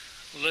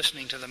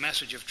listening to the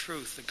message of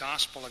truth, the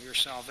gospel of your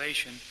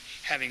salvation,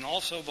 having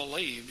also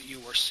believed, you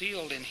were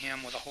sealed in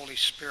Him with the Holy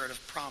Spirit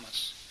of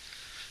promise,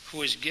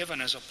 who is given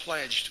as a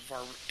pledge of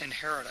our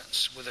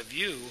inheritance, with a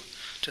view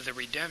to the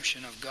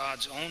redemption of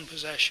God's own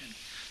possession,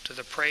 to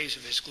the praise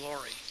of His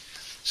glory.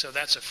 So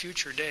that's a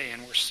future day,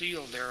 and we're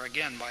sealed there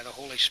again by the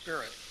Holy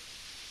Spirit,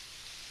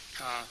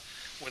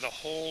 with a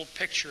whole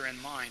picture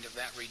in mind of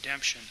that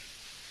redemption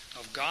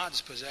of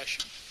God's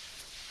possession.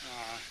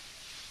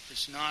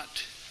 It's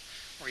not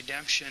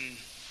redemption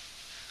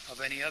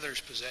of any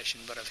other's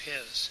possession, but of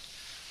His.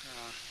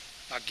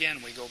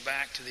 Again, we go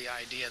back to the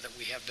idea that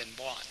we have been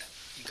bought.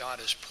 God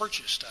has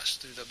purchased us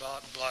through the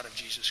blood of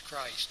Jesus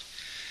Christ.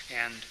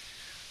 And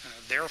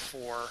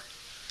therefore,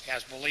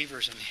 as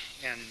believers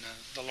in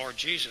the Lord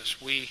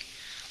Jesus, we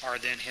are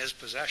then His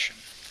possession.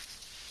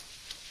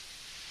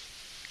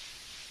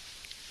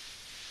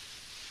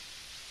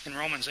 In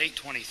Romans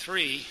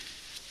 8:23,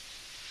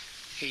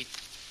 he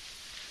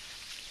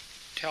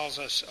tells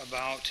us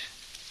about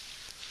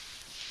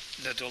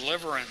the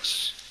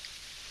deliverance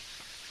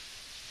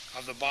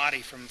of the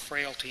body from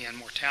frailty and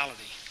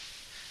mortality.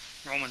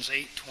 Romans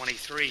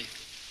 8:23.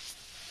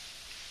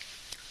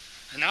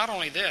 And not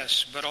only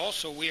this, but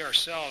also we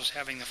ourselves,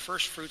 having the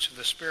first fruits of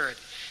the Spirit,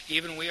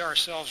 even we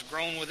ourselves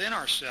groan within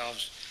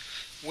ourselves,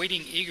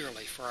 waiting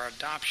eagerly for our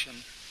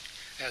adoption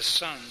as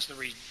sons, the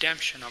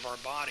redemption of our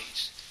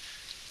bodies.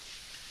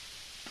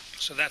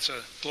 So that's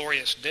a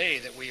glorious day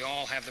that we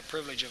all have the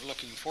privilege of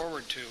looking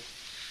forward to.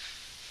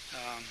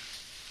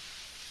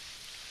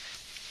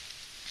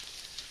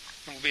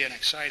 It will be an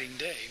exciting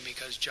day,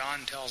 because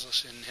John tells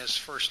us in his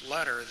first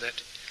letter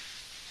that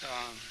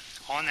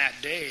on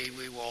that day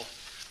we will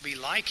be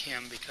like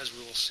Him, because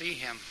we will see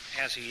Him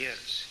as He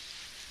is.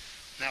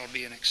 And that will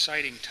be an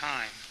exciting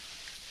time.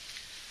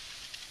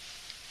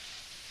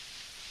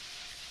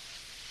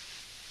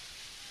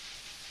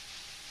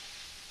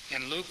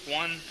 In Luke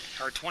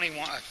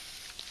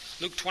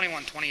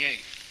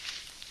 21:28.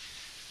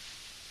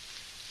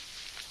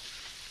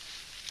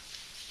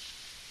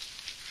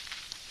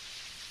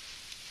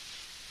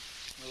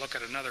 We'll look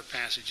at another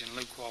passage in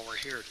Luke while we're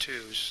here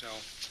too.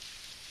 So,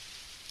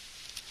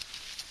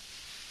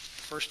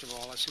 first of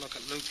all, let's look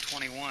at Luke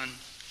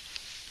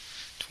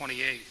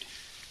 21:28.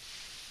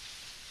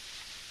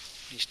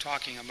 He's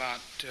talking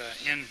about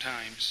end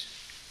times.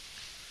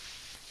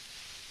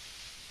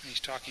 He's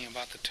talking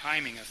about the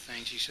timing of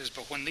things. He says,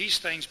 but when these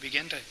things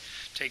begin to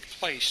take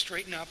place,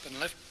 straighten up and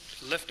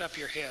lift up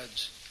your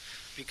heads,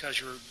 because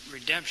your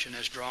redemption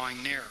is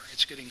drawing near.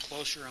 It's getting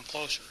closer and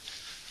closer.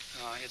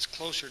 It's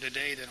closer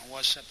today than it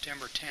was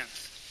September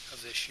 10th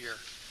of this year.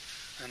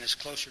 And it's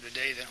closer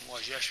today than it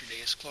was yesterday.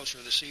 It's closer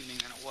this evening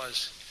than it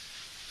was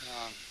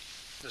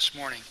this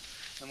morning.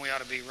 And we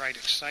ought to be right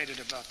excited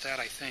about that,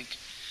 I think.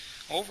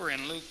 Over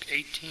in Luke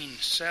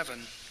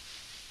 18:7,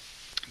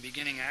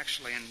 beginning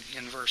actually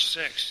in verse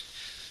 6,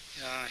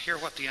 hear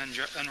what the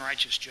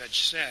unrighteous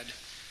judge said.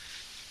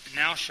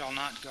 Now shall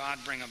not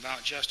God bring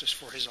about justice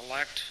for his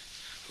elect,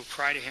 who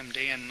cry to him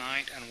day and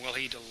night, and will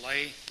he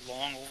delay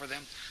long over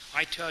them?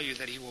 I tell you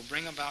that he will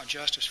bring about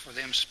justice for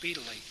them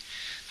speedily.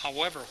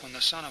 However, when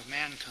the Son of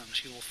Man comes,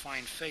 he will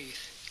find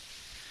faith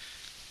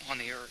on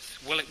the earth.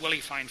 Will he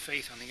find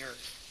faith on the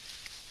earth?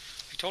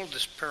 He told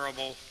this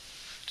parable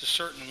to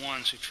certain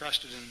ones who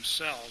trusted in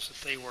themselves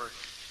that they were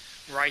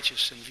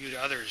righteous and viewed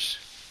others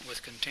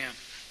with contempt.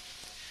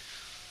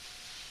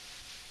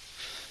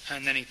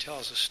 And then he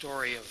tells the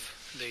story of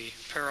the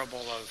parable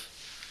of,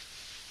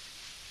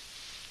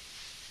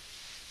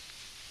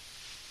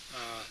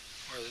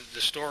 or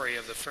the story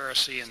of the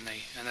Pharisee and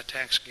the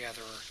tax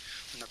gatherer,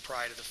 and the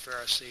pride of the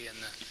Pharisee and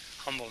the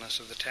humbleness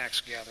of the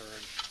tax gatherer,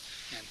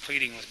 and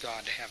pleading with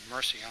God to have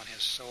mercy on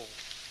his soul.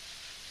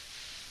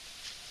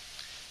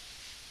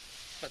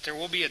 But there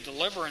will be a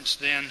deliverance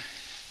then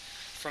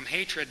from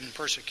hatred and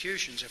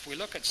persecutions. If we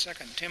look at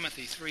 2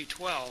 Timothy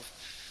 3:12,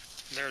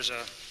 there's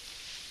a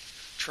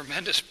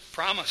tremendous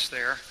promise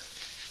there.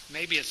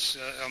 Maybe it's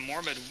a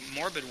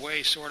morbid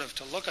way sort of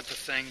to look at the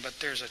thing, but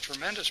there's a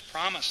tremendous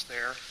promise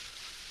there.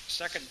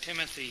 2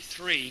 Timothy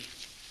 3,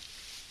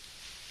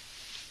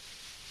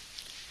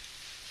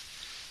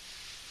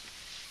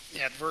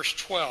 at verse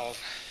 12,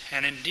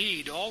 and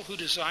indeed all who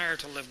desire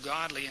to live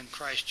godly in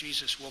Christ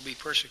Jesus will be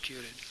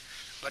persecuted,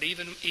 but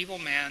even evil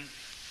men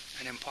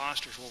and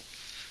impostors will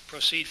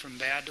proceed from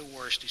bad to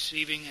worse,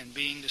 deceiving and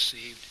being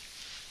deceived.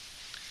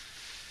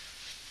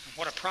 And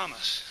what a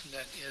promise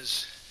that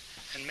is.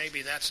 And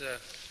maybe that's a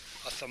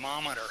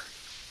thermometer.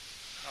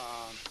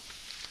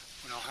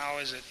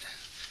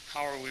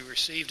 How are we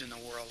received in the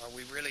world? Are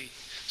we really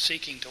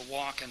seeking to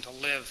walk and to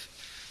live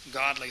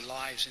godly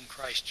lives in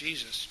Christ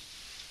Jesus?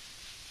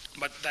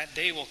 But that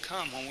day will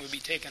come when we'll be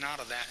taken out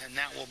of that, and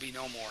that will be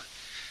no more.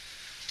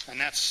 And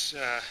that's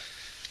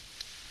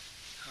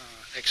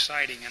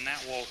exciting, and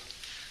that will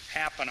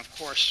happen, of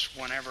course,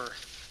 whenever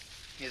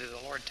either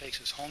the Lord takes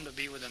us home to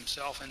be with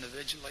himself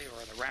individually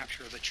or the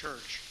rapture of the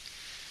church.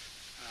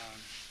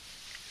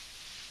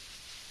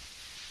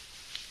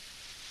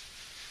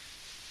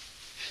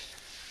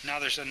 Now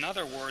there's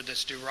another word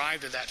that's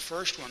derived of that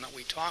first one that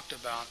we talked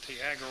about, the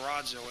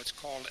agorazo. It's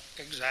called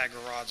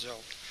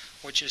exagorazo,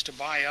 which is to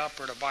buy up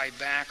or to buy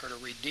back or to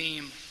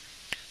redeem.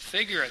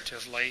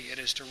 Figuratively, it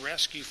is to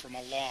rescue from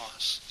a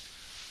loss.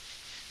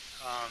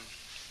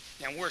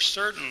 And we're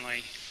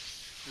certainly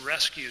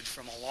rescued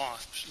from a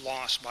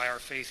loss by our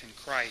faith in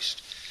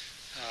Christ.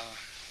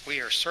 We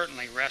are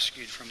certainly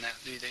rescued from that.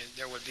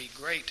 There would be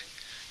great,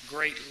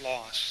 great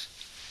loss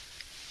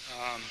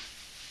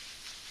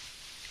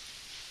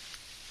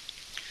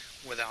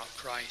without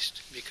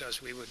Christ,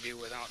 because we would be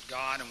without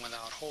God and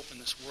without hope in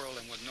this world,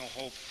 and with no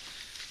hope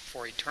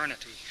for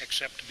eternity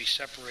except to be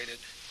separated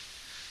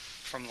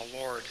from the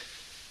Lord.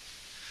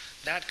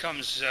 That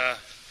comes.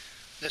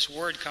 This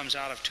word comes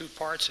out of two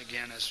parts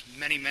again, as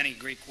many, many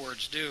Greek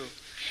words do.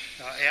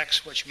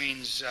 Ex, which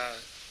means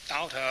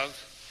out of,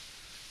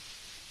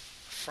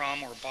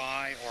 from or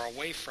by or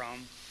away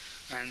from,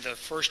 and the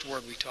first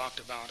word we talked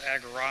about,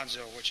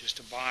 agorazo, which is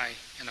to buy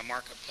in the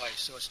marketplace.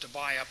 So it's to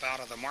buy up out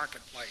of the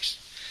marketplace.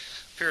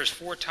 Appears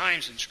 4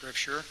 times in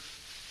Scripture.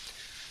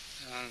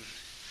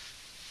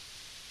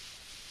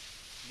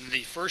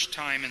 The first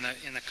time in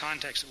the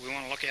context that we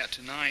want to look at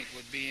tonight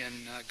would be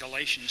in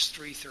Galatians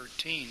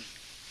 3:13.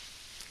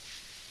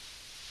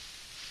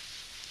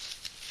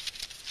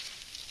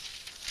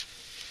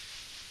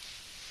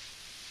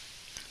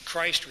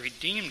 Christ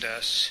redeemed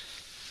us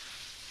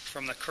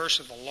from the curse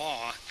of the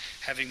law,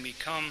 having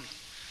become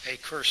a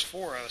curse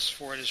for us,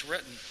 for it is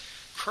written,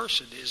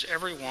 "Cursed is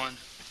everyone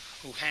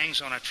who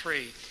hangs on a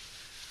tree."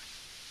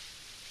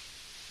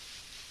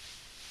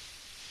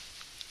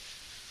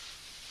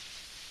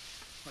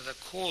 Well, the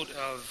quote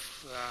of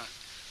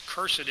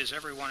 "Cursed is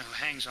everyone who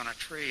hangs on a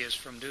tree" is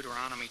from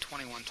Deuteronomy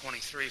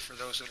 21:23, for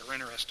those that are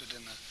interested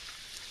in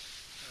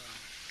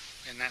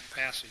that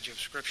passage of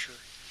Scripture.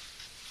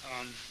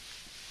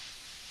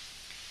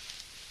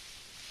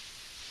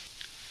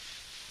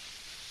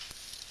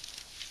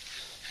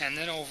 And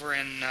then over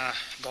in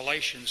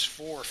Galatians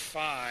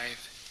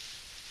 4:5,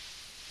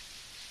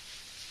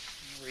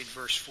 I'll read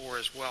verse 4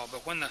 as well.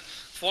 But when the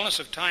fullness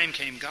of time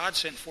came, God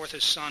sent forth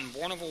his Son,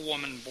 born of a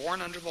woman,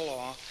 born under the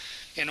law,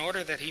 in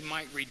order that he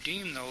might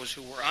redeem those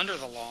who were under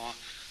the law,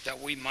 that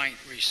we might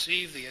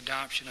receive the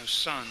adoption of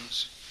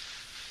sons.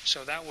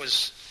 So that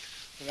was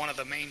one of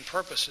the main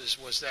purposes,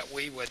 was that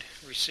we would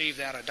receive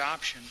that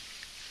adoption.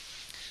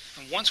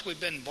 And once we've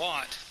been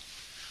bought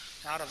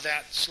out of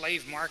that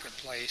slave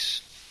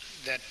marketplace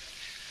that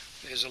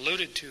is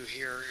alluded to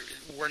here,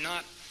 we're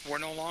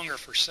no longer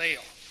for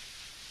sale.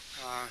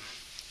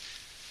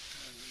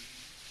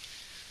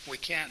 We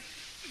can't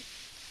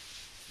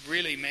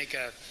really make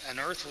an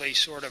earthly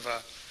sort of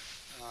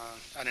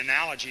an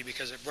analogy,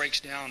 because it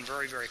breaks down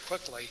very, very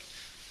quickly.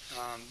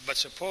 But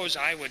suppose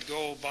I would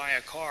go buy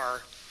a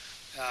car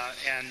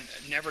and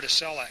never to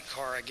sell that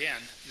car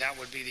again. That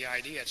would be the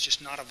idea. It's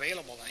just not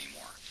available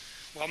anymore.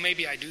 Well,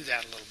 maybe I do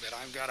that a little bit.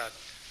 I've got a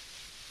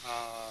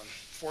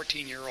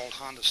 14-year-old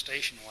Honda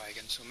station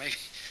wagon, so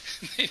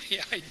maybe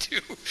I do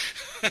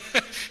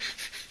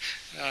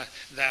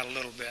that a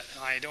little bit.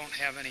 I don't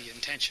have any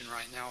intention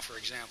right now, for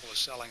example, of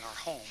selling our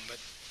home, but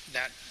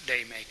that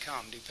day may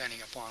come,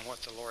 depending upon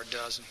what the Lord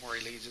does and where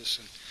He leads us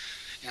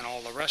and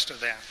all the rest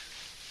of that.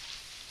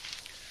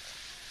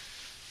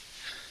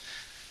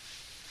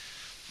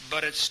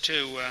 But it's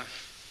to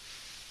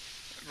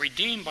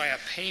redeem by a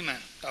payment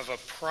of a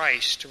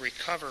price to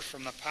recover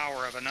from the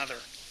power of another.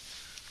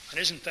 And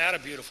isn't that a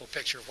beautiful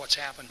picture of what's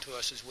happened to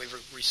us as we've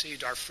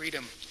received our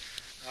freedom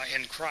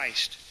in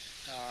Christ?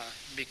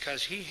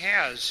 Because He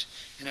has,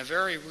 in a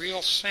very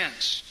real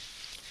sense,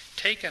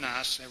 taken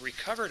us and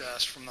recovered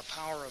us from the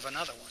power of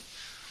another one.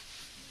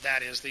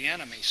 That is the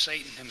enemy,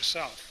 Satan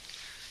himself.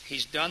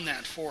 He's done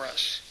that for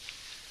us.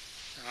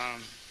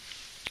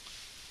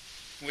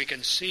 We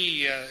can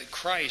see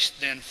Christ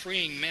then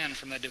freeing men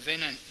from the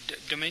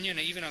dominion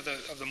even of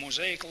the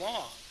Mosaic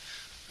law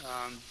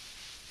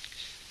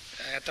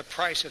at the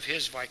price of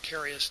His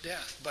vicarious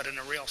death. But in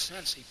a real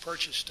sense, He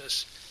purchased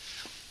us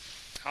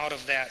out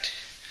of that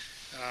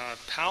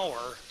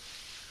power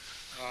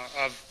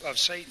of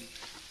Satan.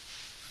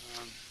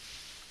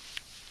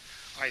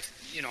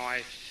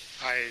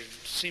 I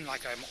seem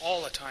like I'm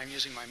all the time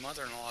using my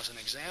mother-in-law as an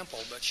example,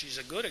 but she's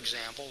a good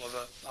example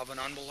of an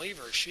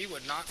unbeliever. She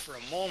would not for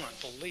a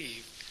moment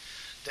believe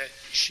that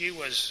she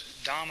was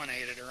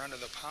dominated or under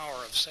the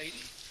power of Satan.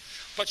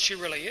 But she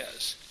really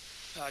is,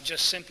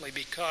 just simply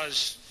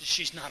because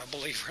she's not a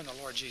believer in the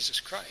Lord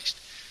Jesus Christ.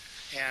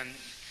 And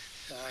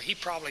He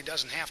probably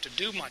doesn't have to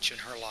do much in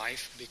her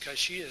life because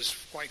she is,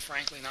 quite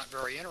frankly, not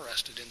very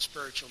interested in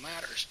spiritual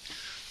matters.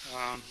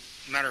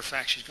 Matter of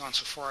fact, she's gone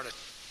so far to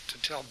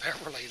tell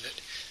Beverly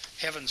that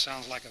heaven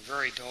sounds like a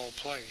very dull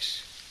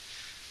place.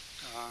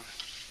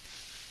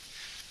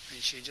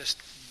 And she just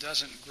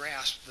doesn't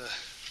grasp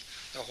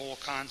the whole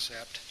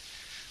concept.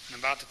 And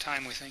about the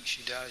time we think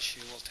she does, she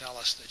will tell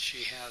us that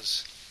she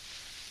has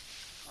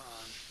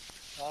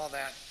all of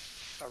that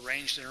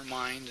arranged in her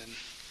mind, and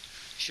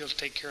she'll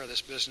take care of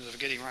this business of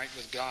getting right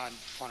with God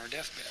on her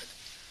deathbed.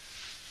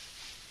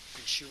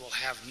 And she will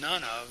have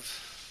none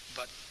of,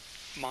 but,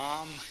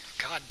 Mom,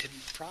 God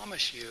didn't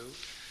promise you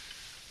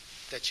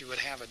that you would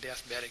have a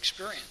deathbed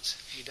experience.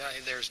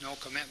 There's no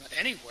commitment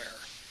anywhere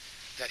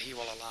that He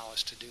will allow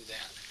us to do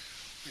that.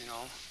 You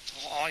know,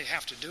 all you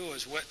have to do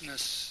is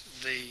witness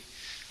the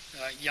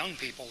young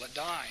people that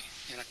die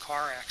in a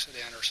car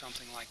accident or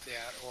something like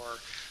that, or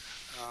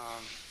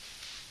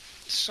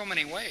so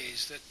many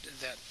ways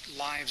that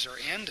lives are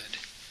ended.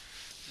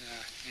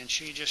 And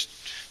she just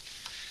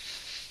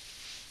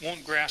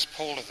won't grasp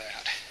hold of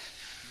that.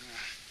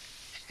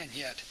 And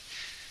yet,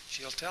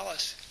 she'll tell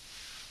us,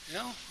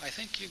 I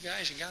think you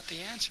guys have got the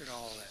answer to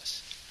all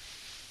this.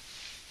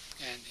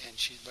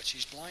 But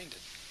she's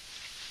blinded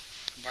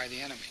by the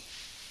enemy.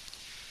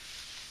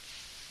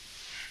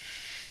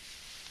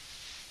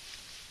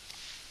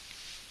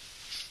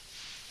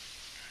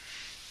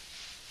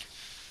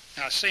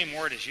 Now, the same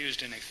word is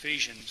used in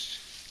Ephesians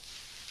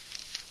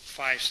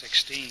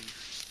 5:16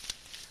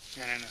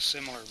 and in a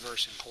similar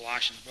verse in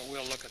Colossians, but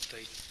we'll look at the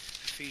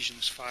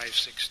Ephesians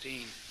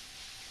 5:16.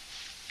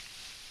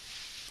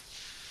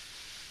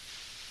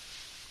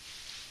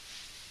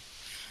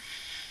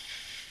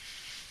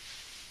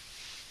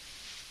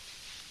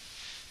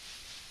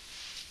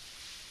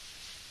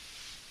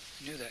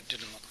 I knew that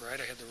didn't look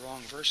right. I had the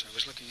wrong verse. I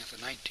was looking at the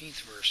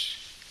 19th verse.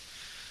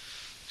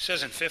 It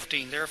says in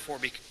 15, "Therefore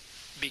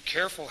be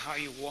careful how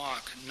you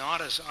walk,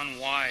 not as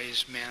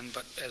unwise men,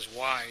 but as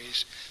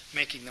wise,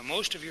 making the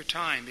most of your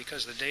time,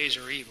 because the days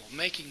are evil."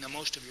 Making the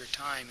most of your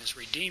time is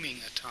redeeming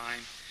the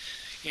time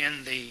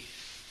in the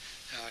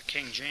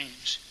King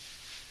James.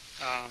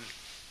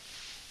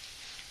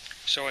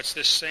 So it's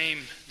the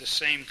same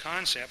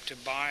concept, to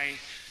buy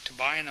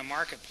in the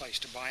marketplace,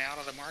 to buy out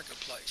of the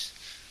marketplace.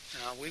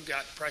 We've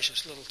got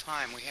precious little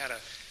time. We had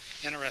an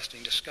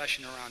interesting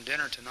discussion around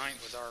dinner tonight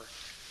with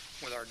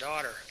our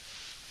daughter.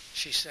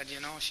 She said,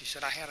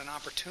 I had an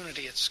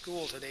opportunity at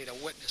school today to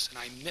witness, and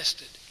I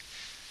missed it.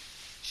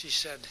 She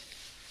said,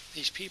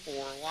 these people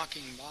were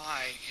walking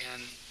by,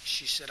 and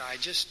she said,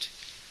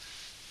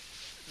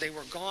 they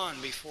were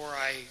gone before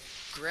I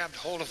grabbed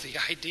hold of the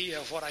idea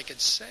of what I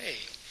could say.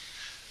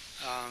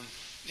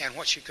 And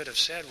what she could have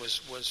said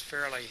was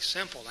fairly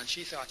simple, and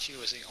she thought she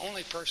was the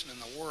only person in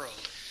the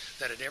world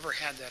that had ever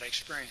had that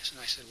experience. And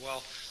I said,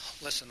 well,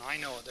 listen, I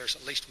know there's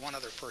at least one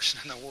other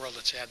person in the world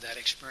that's had that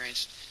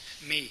experience,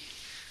 me.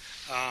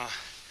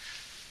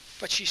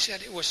 But she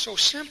said it was so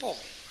simple.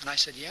 And I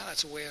said, yeah,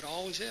 that's the way it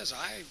always is.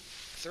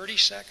 30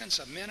 seconds,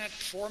 a minute,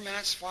 4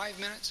 minutes, 5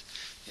 minutes,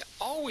 you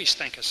always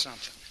think of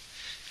something.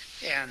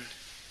 And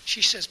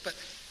she says, but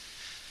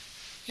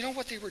you know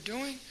what they were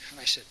doing? And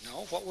I said,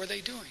 no, what were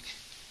they doing?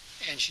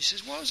 And she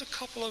says, well, it was a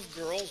couple of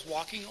girls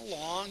walking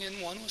along,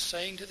 and one was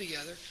saying to the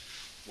other,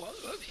 well,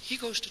 he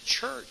goes to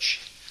church.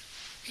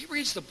 He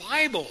reads the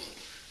Bible.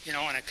 in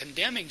a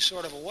condemning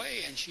sort of a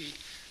way. And she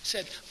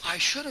said, I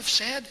should have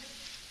said,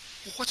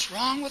 well, what's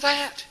wrong with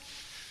that?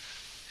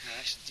 And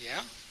I said,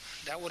 yeah,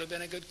 that would have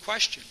been a good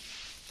question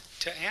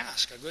to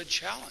ask, a good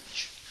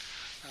challenge.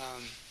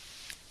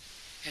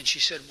 And she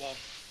said, well,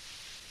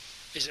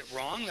 is it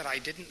wrong that I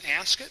didn't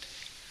ask it?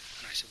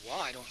 And I said, well,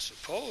 I don't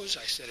suppose.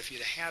 I said, if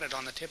you'd had it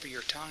on the tip of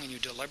your tongue and you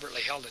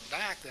deliberately held it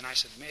back, then I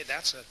said,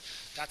 that's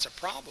a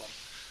problem.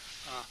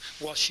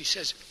 Well, she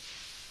says,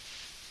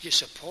 you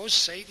suppose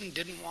Satan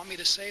didn't want me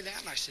to say that?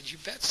 And I said, you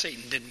bet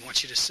Satan didn't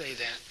want you to say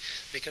that,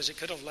 because it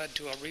could have led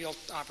to a real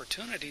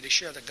opportunity to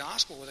share the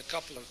gospel with a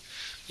couple of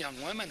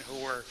young women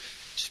who were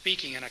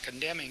speaking in a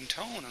condemning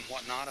tone and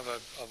whatnot of a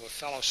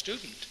fellow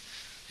student.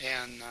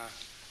 And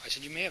I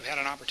said, you may have had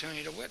an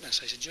opportunity to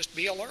witness. I said, just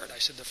be alert. I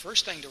said, the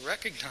first thing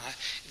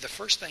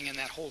in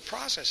that whole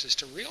process is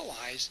to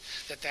realize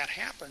that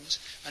happens,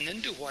 and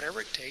then do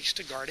whatever it takes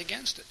to guard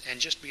against it, and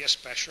just be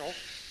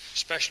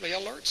especially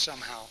alert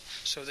somehow,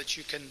 so that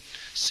you can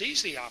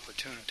seize the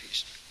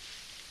opportunities.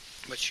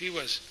 But she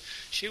was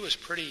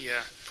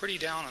pretty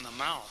down on the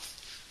mouth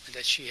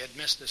that she had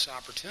missed this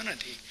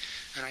opportunity.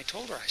 And I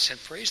told her, I said,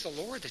 praise the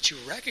Lord that you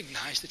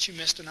recognize that you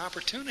missed an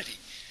opportunity.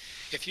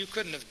 If you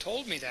couldn't have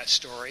told me that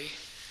story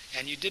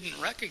and you didn't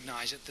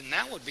recognize it, then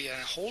that would be a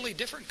wholly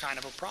different kind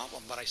of a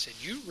problem. But I said,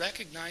 you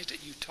recognized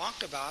it, you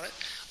talked about it,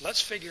 let's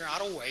figure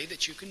out a way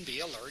that you can be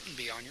alert and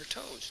be on your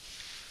toes.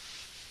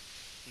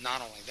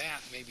 Not only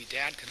that, maybe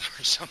Dad can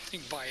learn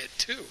something by it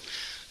too.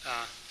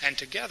 And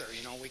together,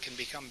 we can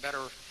become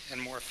better and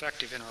more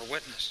effective in our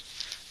witness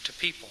to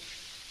people.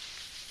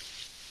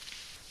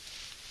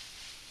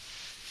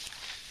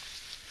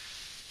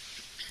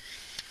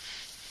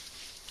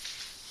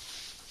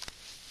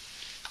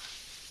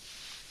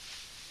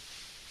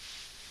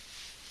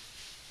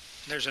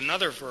 There's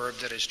another verb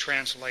that is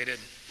translated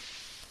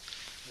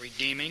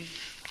redeeming,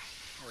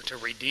 or to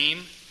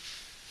redeem.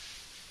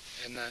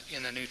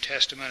 In the New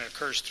Testament, it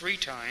occurs 3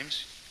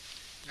 times,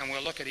 and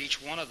we'll look at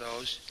each one of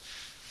those.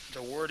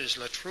 The word is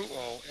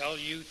latruo,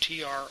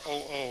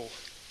 L-U-T-R-O-O.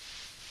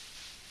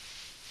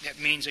 It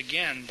means,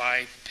 again,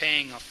 by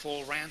paying a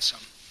full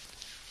ransom.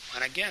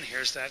 And again,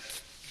 here's that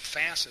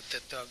facet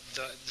that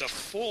the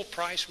full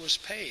price was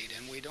paid,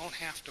 and we don't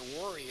have to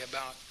worry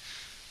about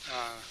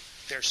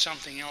there's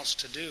something else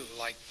to do,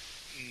 like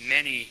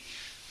many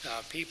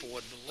people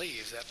would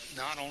believe, that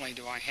not only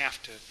do I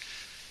have to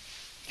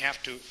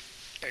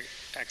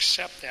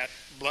accept that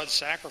blood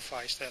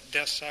sacrifice, that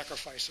death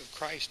sacrifice of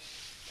Christ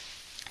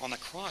on the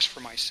cross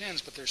for my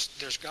sins, but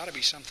there's got to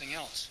be something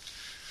else.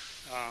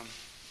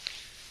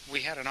 We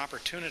had an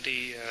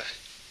opportunity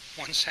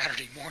one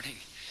Saturday morning.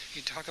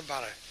 You talk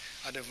about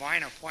a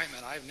divine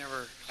appointment. I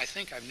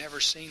think I've never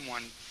seen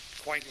one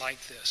quite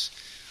like this.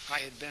 I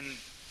had been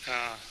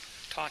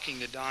talking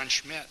to Don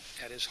Schmidt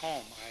at his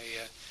home.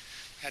 I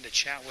had to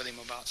chat with him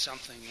about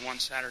something one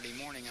Saturday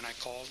morning, and I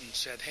called and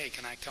said, hey,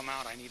 can I come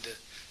out? I need to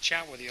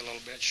chat with you a little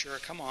bit. Sure,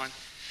 come on.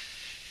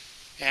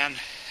 And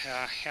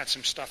had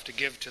some stuff to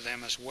give to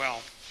them as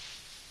well.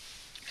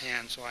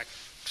 And so I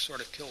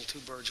sort of killed 2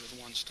 birds with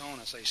one stone,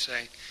 as they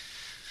say.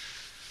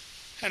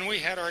 And we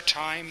had our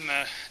time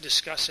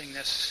discussing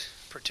this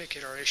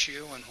particular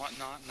issue and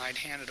whatnot, and I'd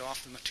handed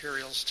off the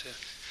materials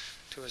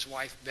to his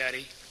wife,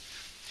 Betty.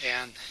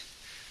 And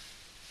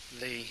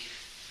the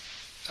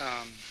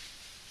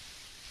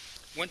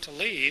went to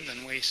leave,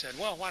 and we said,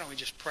 well, why don't we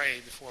just pray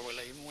before we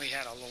leave? And we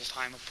had a little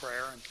time of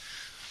prayer,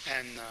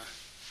 and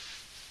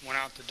went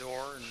out the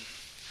door and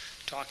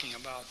talking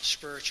about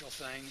spiritual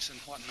things and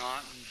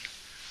whatnot, and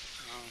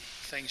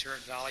things here at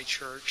Valley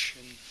Church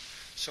and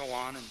so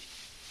on.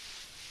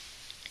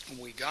 And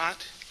we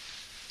got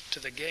to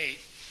the gate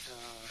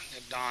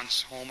at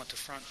Don's home at the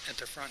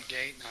front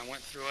gate, and I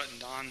went through it, and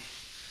Don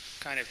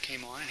kind of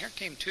came on, and here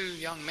came 2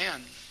 young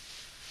men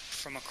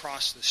from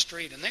across the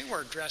street, and they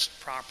were dressed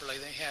properly.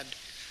 They had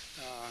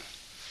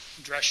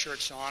dress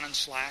shirts on and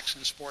slacks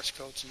and sports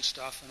coats and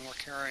stuff, and were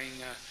carrying,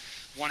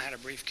 one had a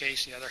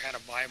briefcase, the other had a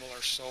Bible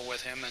or so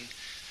with him,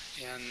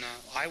 and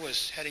I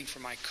was heading for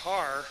my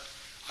car.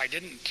 I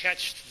didn't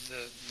catch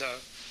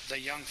the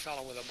young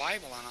fellow with a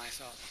Bible, and I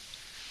thought,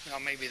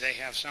 well, maybe they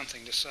have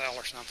something to sell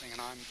or something,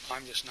 and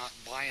I'm just not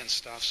buying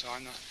stuff, so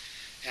I'm not.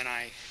 And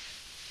I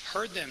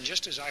heard them,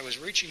 just as I was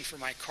reaching for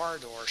my car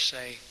door,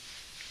 say,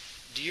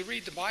 do you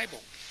read the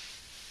Bible?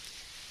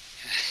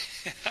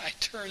 I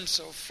turned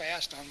so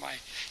fast on my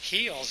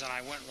heels, and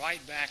I went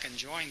right back and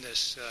joined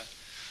this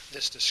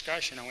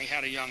discussion. And we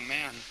had a young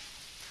man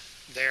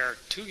there,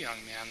 2 young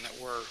men that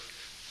were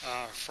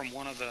from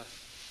one of the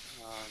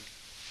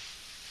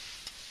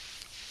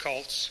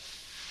cults,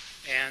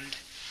 and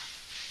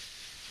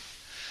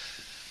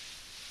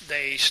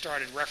they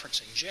started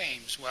referencing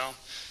James. Well,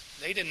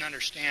 they didn't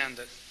understand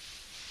that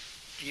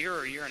a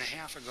year and a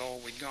half ago,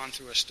 we'd gone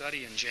through a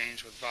study in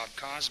James with Bob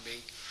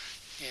Cosby,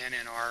 and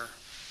in our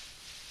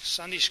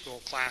Sunday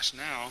school class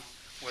now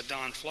with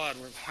Don Flood,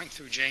 we're going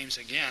through James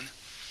again.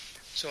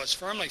 So it's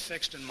firmly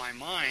fixed in my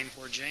mind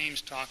where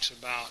James talks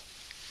about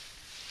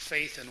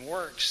faith and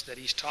works, that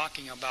he's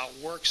talking about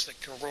works that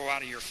can grow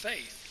out of your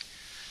faith.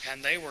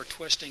 And they were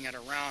twisting it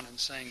around and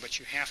saying, but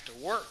you have to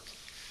work.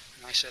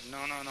 And I said,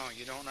 no,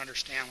 you don't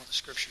understand what the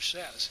Scripture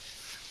says.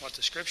 What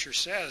the Scripture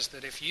says,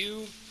 that if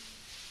you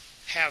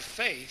have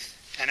faith,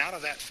 and out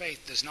of that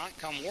faith does not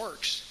come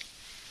works,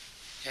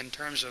 in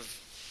terms of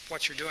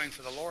what you're doing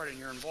for the Lord and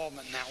your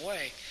involvement in that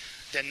way,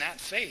 then that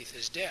faith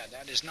is dead.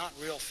 That is not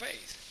real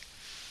faith.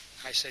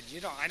 I said,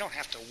 I don't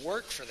have to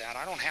work for that.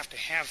 I don't have to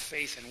have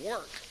faith and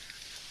work.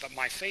 But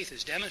my faith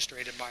is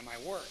demonstrated by my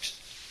works.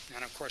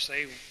 And of course,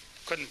 they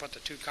couldn't put the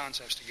two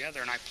concepts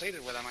together. And I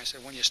pleaded with them. I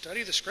said, when you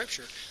study the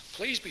Scripture,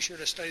 please be sure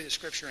to study the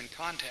Scripture in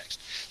context,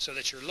 so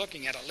that you're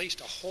looking at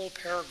least a whole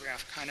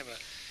paragraph, kind of a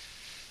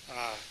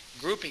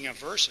grouping of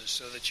verses,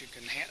 so that you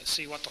can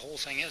see what the whole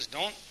thing is.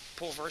 Don't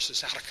pull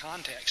verses out of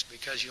context,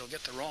 because you'll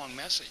get the wrong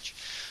message.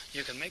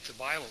 You can make the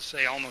Bible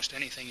say almost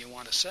anything you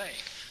want to say.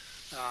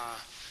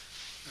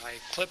 I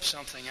clipped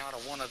something out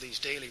of one of these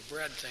Daily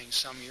Bread things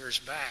some years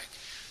back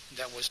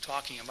that was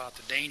talking about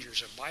the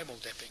dangers of Bible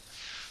dipping.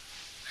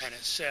 And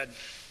it said,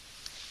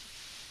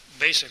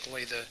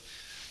 basically,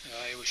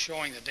 it was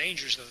showing the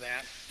dangers of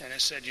that. And it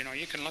said,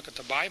 you can look at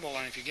the Bible,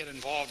 and if you get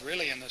involved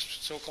really in this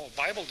so-called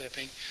Bible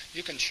dipping,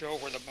 you can show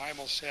where the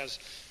Bible says,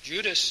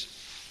 Judas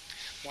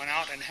went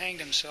out and hanged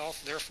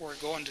himself, therefore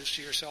go and do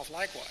to yourself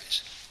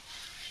likewise,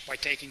 by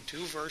taking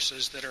two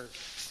verses that are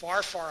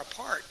far, far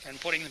apart and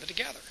putting them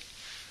together.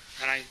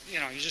 And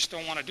you just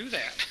don't want to do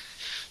that,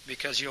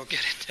 because you'll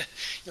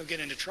get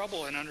into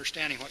trouble in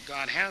understanding what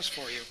God has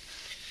for you.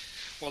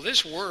 Well,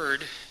 this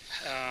word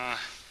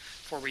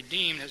for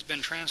redeemed has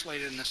been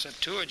translated in the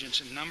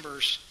Septuagint in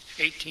Numbers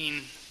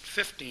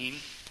 18:15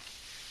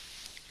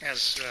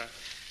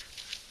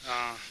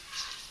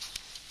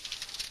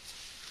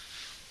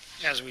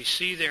 as we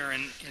see there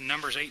in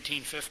Numbers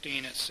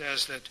 18:15. It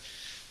says that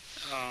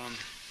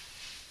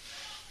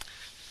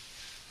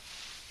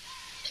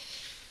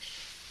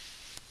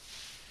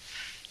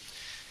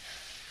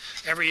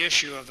every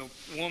issue of the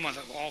womb of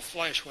all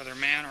flesh, whether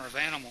man or of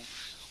animal,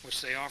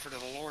 which they offer to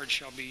the Lord,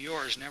 shall be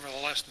yours.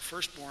 Nevertheless, the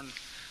firstborn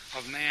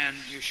of man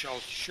you shall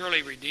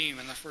surely redeem,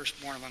 and the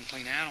firstborn of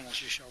unclean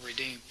animals you shall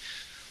redeem.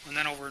 And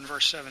then over in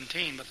verse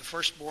 17, but the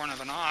firstborn of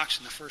an ox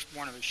and the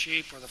firstborn of a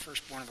sheep or the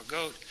firstborn of a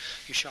goat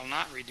you shall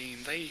not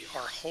redeem. They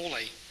are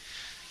holy.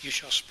 You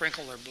shall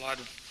sprinkle their blood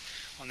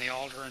on the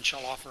altar and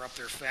shall offer up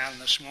their fat,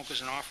 and the smoke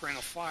is an offering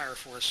of fire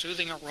for a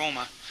soothing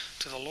aroma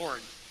to the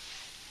Lord.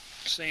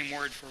 Same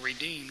word for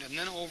redeemed. And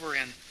then over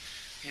in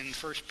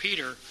 1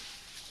 Peter,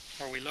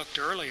 where we looked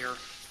earlier,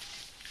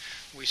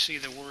 we see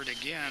the word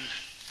again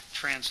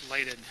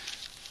translated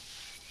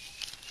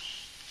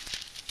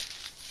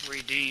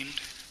redeemed.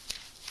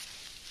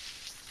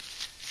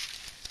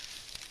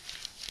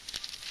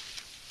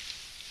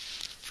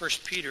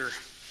 First Peter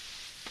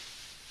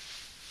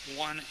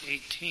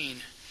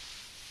 1:18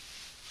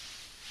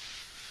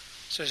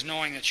 says,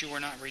 knowing that you were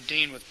not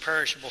redeemed with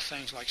perishable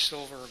things like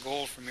silver or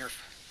gold from your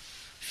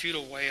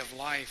futile way of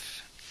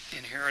life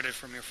inherited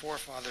from your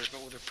forefathers,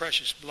 but with the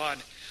precious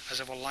blood as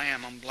of a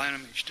lamb,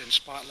 unblemished and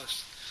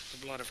spotless, the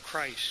blood of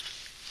Christ.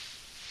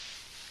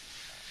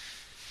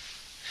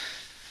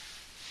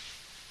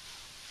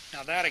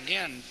 Now that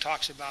again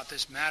talks about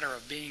this matter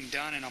of being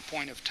done in a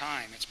point of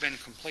time. It's been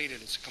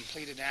completed. It's a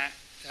completed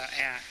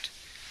act.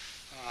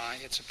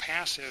 It's a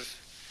passive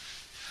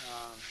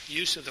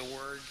use of the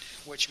word,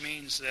 which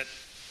means that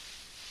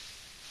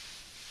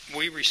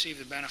we receive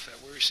the benefit.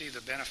 We receive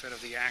the benefit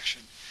of the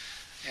action.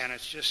 And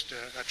it's just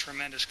a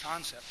tremendous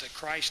concept that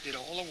Christ did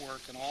all the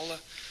work and all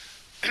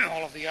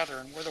of the other,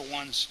 and we're the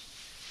ones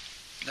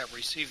that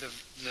receive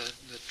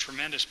the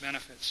tremendous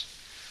benefits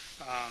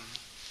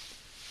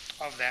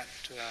of that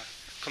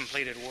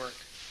completed work.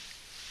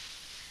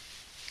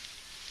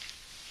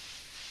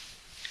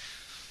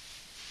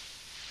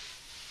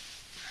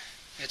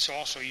 It's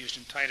also used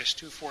in Titus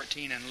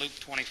 2:14 and Luke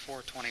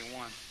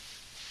 24:21.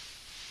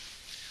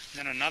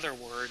 Then another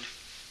word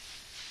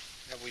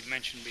that we've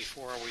mentioned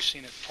before, we've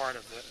seen it part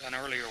of an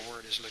earlier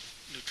word, is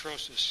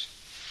lutrosis.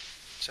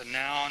 It's a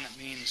noun that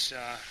means,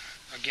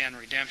 again,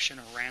 redemption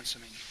or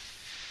ransoming.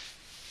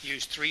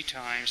 Used 3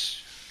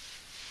 times.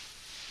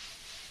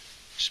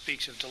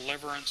 Speaks of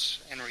deliverance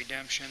and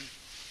redemption.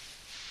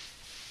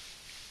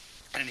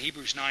 And in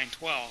Hebrews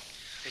 9:12,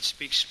 it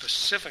speaks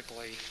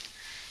specifically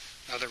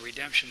of the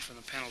redemption from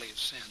the penalty of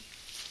sin.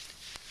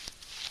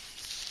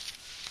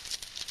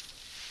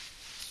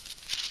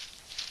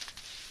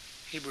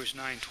 Hebrews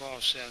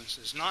 9:12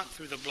 says, not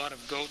through the blood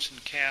of goats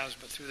and calves,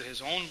 but through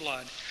his own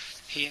blood,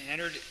 he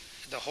entered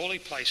the holy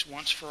place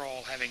once for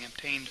all, having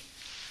obtained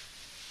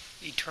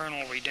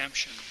eternal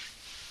redemption.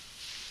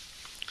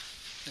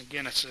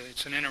 Again, it's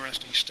an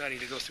interesting study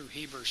to go through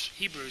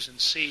Hebrews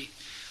and see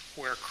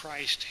where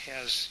Christ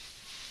has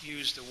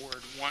used the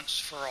word once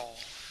for all,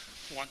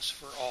 once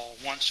for all,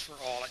 once for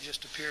all. It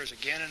just appears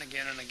again and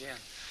again and again.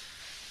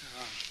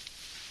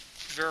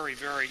 Very,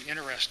 very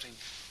interesting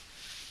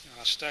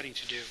study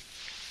to do.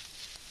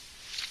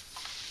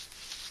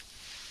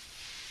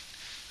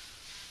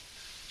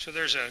 So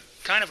there's a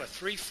kind of a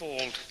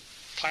threefold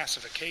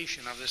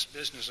classification of this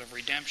business of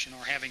redemption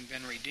or having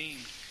been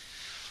redeemed.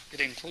 It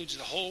includes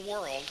the whole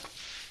world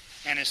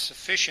and is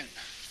sufficient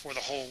for the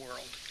whole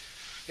world.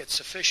 It's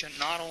sufficient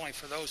not only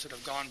for those that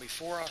have gone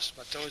before us,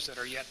 but those that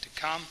are yet to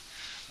come.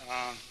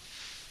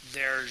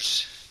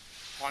 There's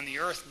on the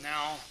earth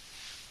now,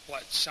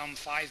 some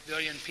 5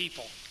 billion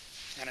people,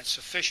 and it's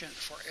sufficient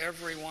for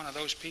every one of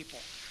those people,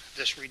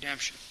 this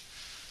redemption.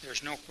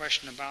 There's no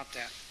question about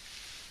that.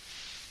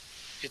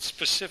 It's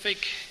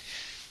specific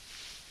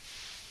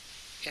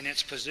in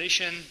its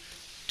position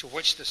to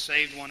which the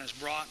saved one is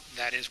brought.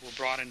 That is, we're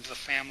brought into the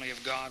family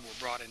of God.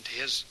 We're brought into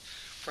His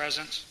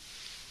presence.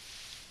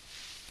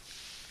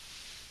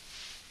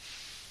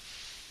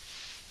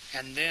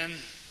 And then,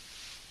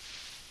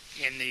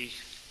 in the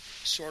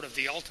sort of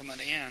the ultimate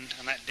end,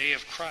 on that day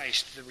of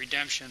Christ, the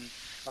redemption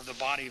of the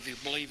body of the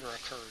believer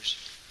occurs.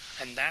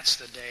 And that's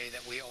the day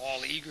that we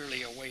all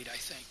eagerly await, I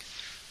think.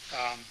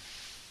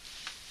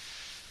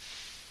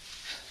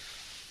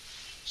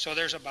 So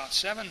there's about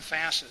 7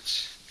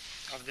 facets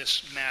of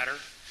this matter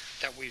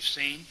that we've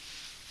seen.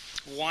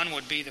 One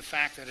would be the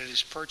fact that it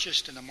is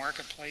purchased in the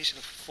marketplace at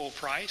a full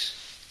price.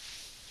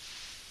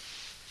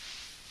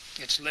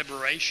 It's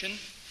liberation.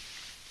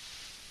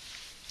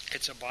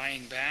 It's a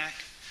buying back.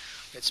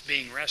 It's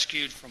being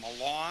rescued from a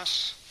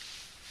loss.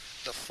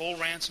 The full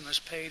ransom is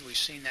paid. We've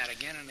seen that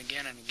again and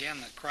again and again,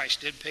 that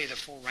Christ did pay the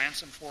full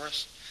ransom for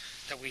us,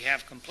 that we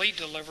have complete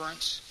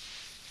deliverance,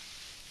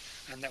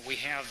 and that we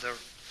have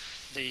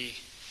the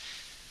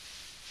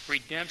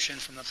redemption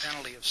from the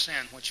penalty of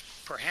sin, which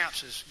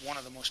perhaps is one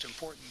of the most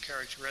important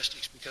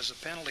characteristics, because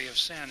the penalty of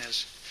sin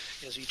is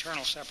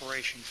eternal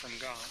separation from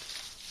God.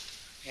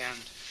 And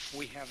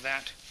we have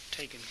that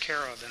taken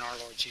care of in our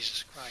Lord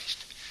Jesus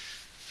Christ.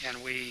 And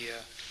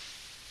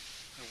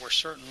we're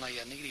certainly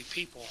a needy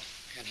people,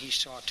 and He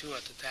saw to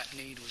it that that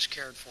need was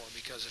cared for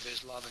because of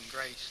His love and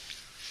grace.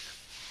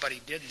 But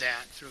He did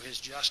that through His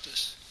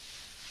justice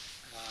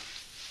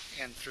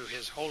and through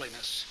His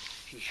holiness.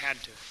 He had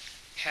to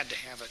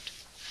have it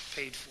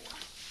paid for,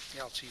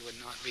 else He would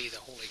not be the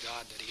holy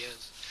God that He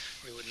is.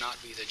 We would not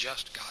be the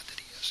just God that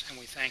He is, and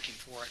we thank Him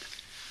for it.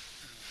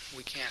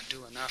 We can't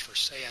do enough or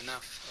say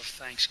enough of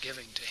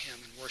thanksgiving to Him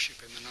and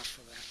worship Him enough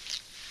for that.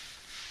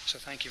 So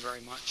thank you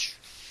very much.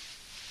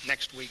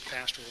 Next week,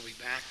 Pastor will be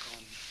back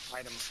on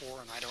item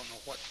 4, and I don't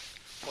know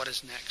what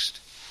is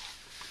next,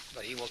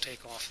 but he will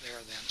take off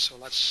there then. So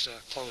let's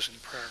close in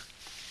prayer.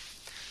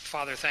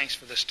 Father, thanks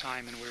for this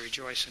time, and we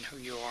rejoice in who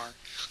You are.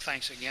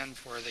 Thanks again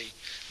for the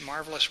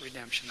marvelous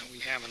redemption that we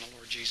have in the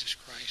Lord Jesus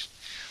Christ.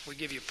 We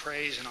give You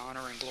praise and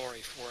honor and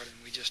glory for it,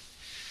 and we just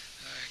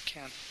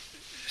can't,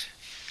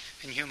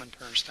 in human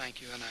terms,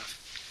 thank You enough.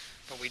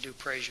 But we do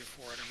praise You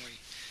for it, and we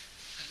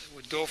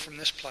would go from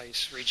this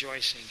place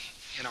rejoicing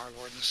in our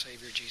Lord and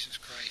Savior Jesus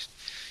Christ,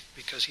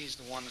 because He's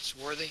the one that's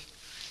worthy.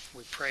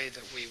 We pray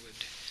that we would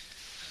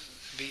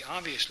be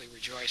obviously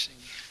rejoicing,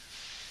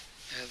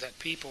 that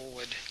people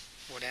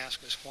would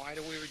ask us, why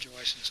do we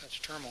rejoice in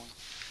such turmoil?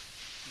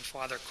 And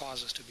Father,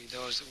 cause us to be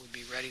those that would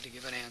be ready to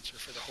give an answer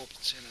for the hope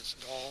that's in us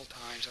at all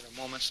times, at a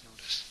moment's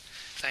notice.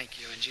 Thank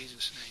You in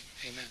Jesus'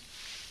 name. Amen.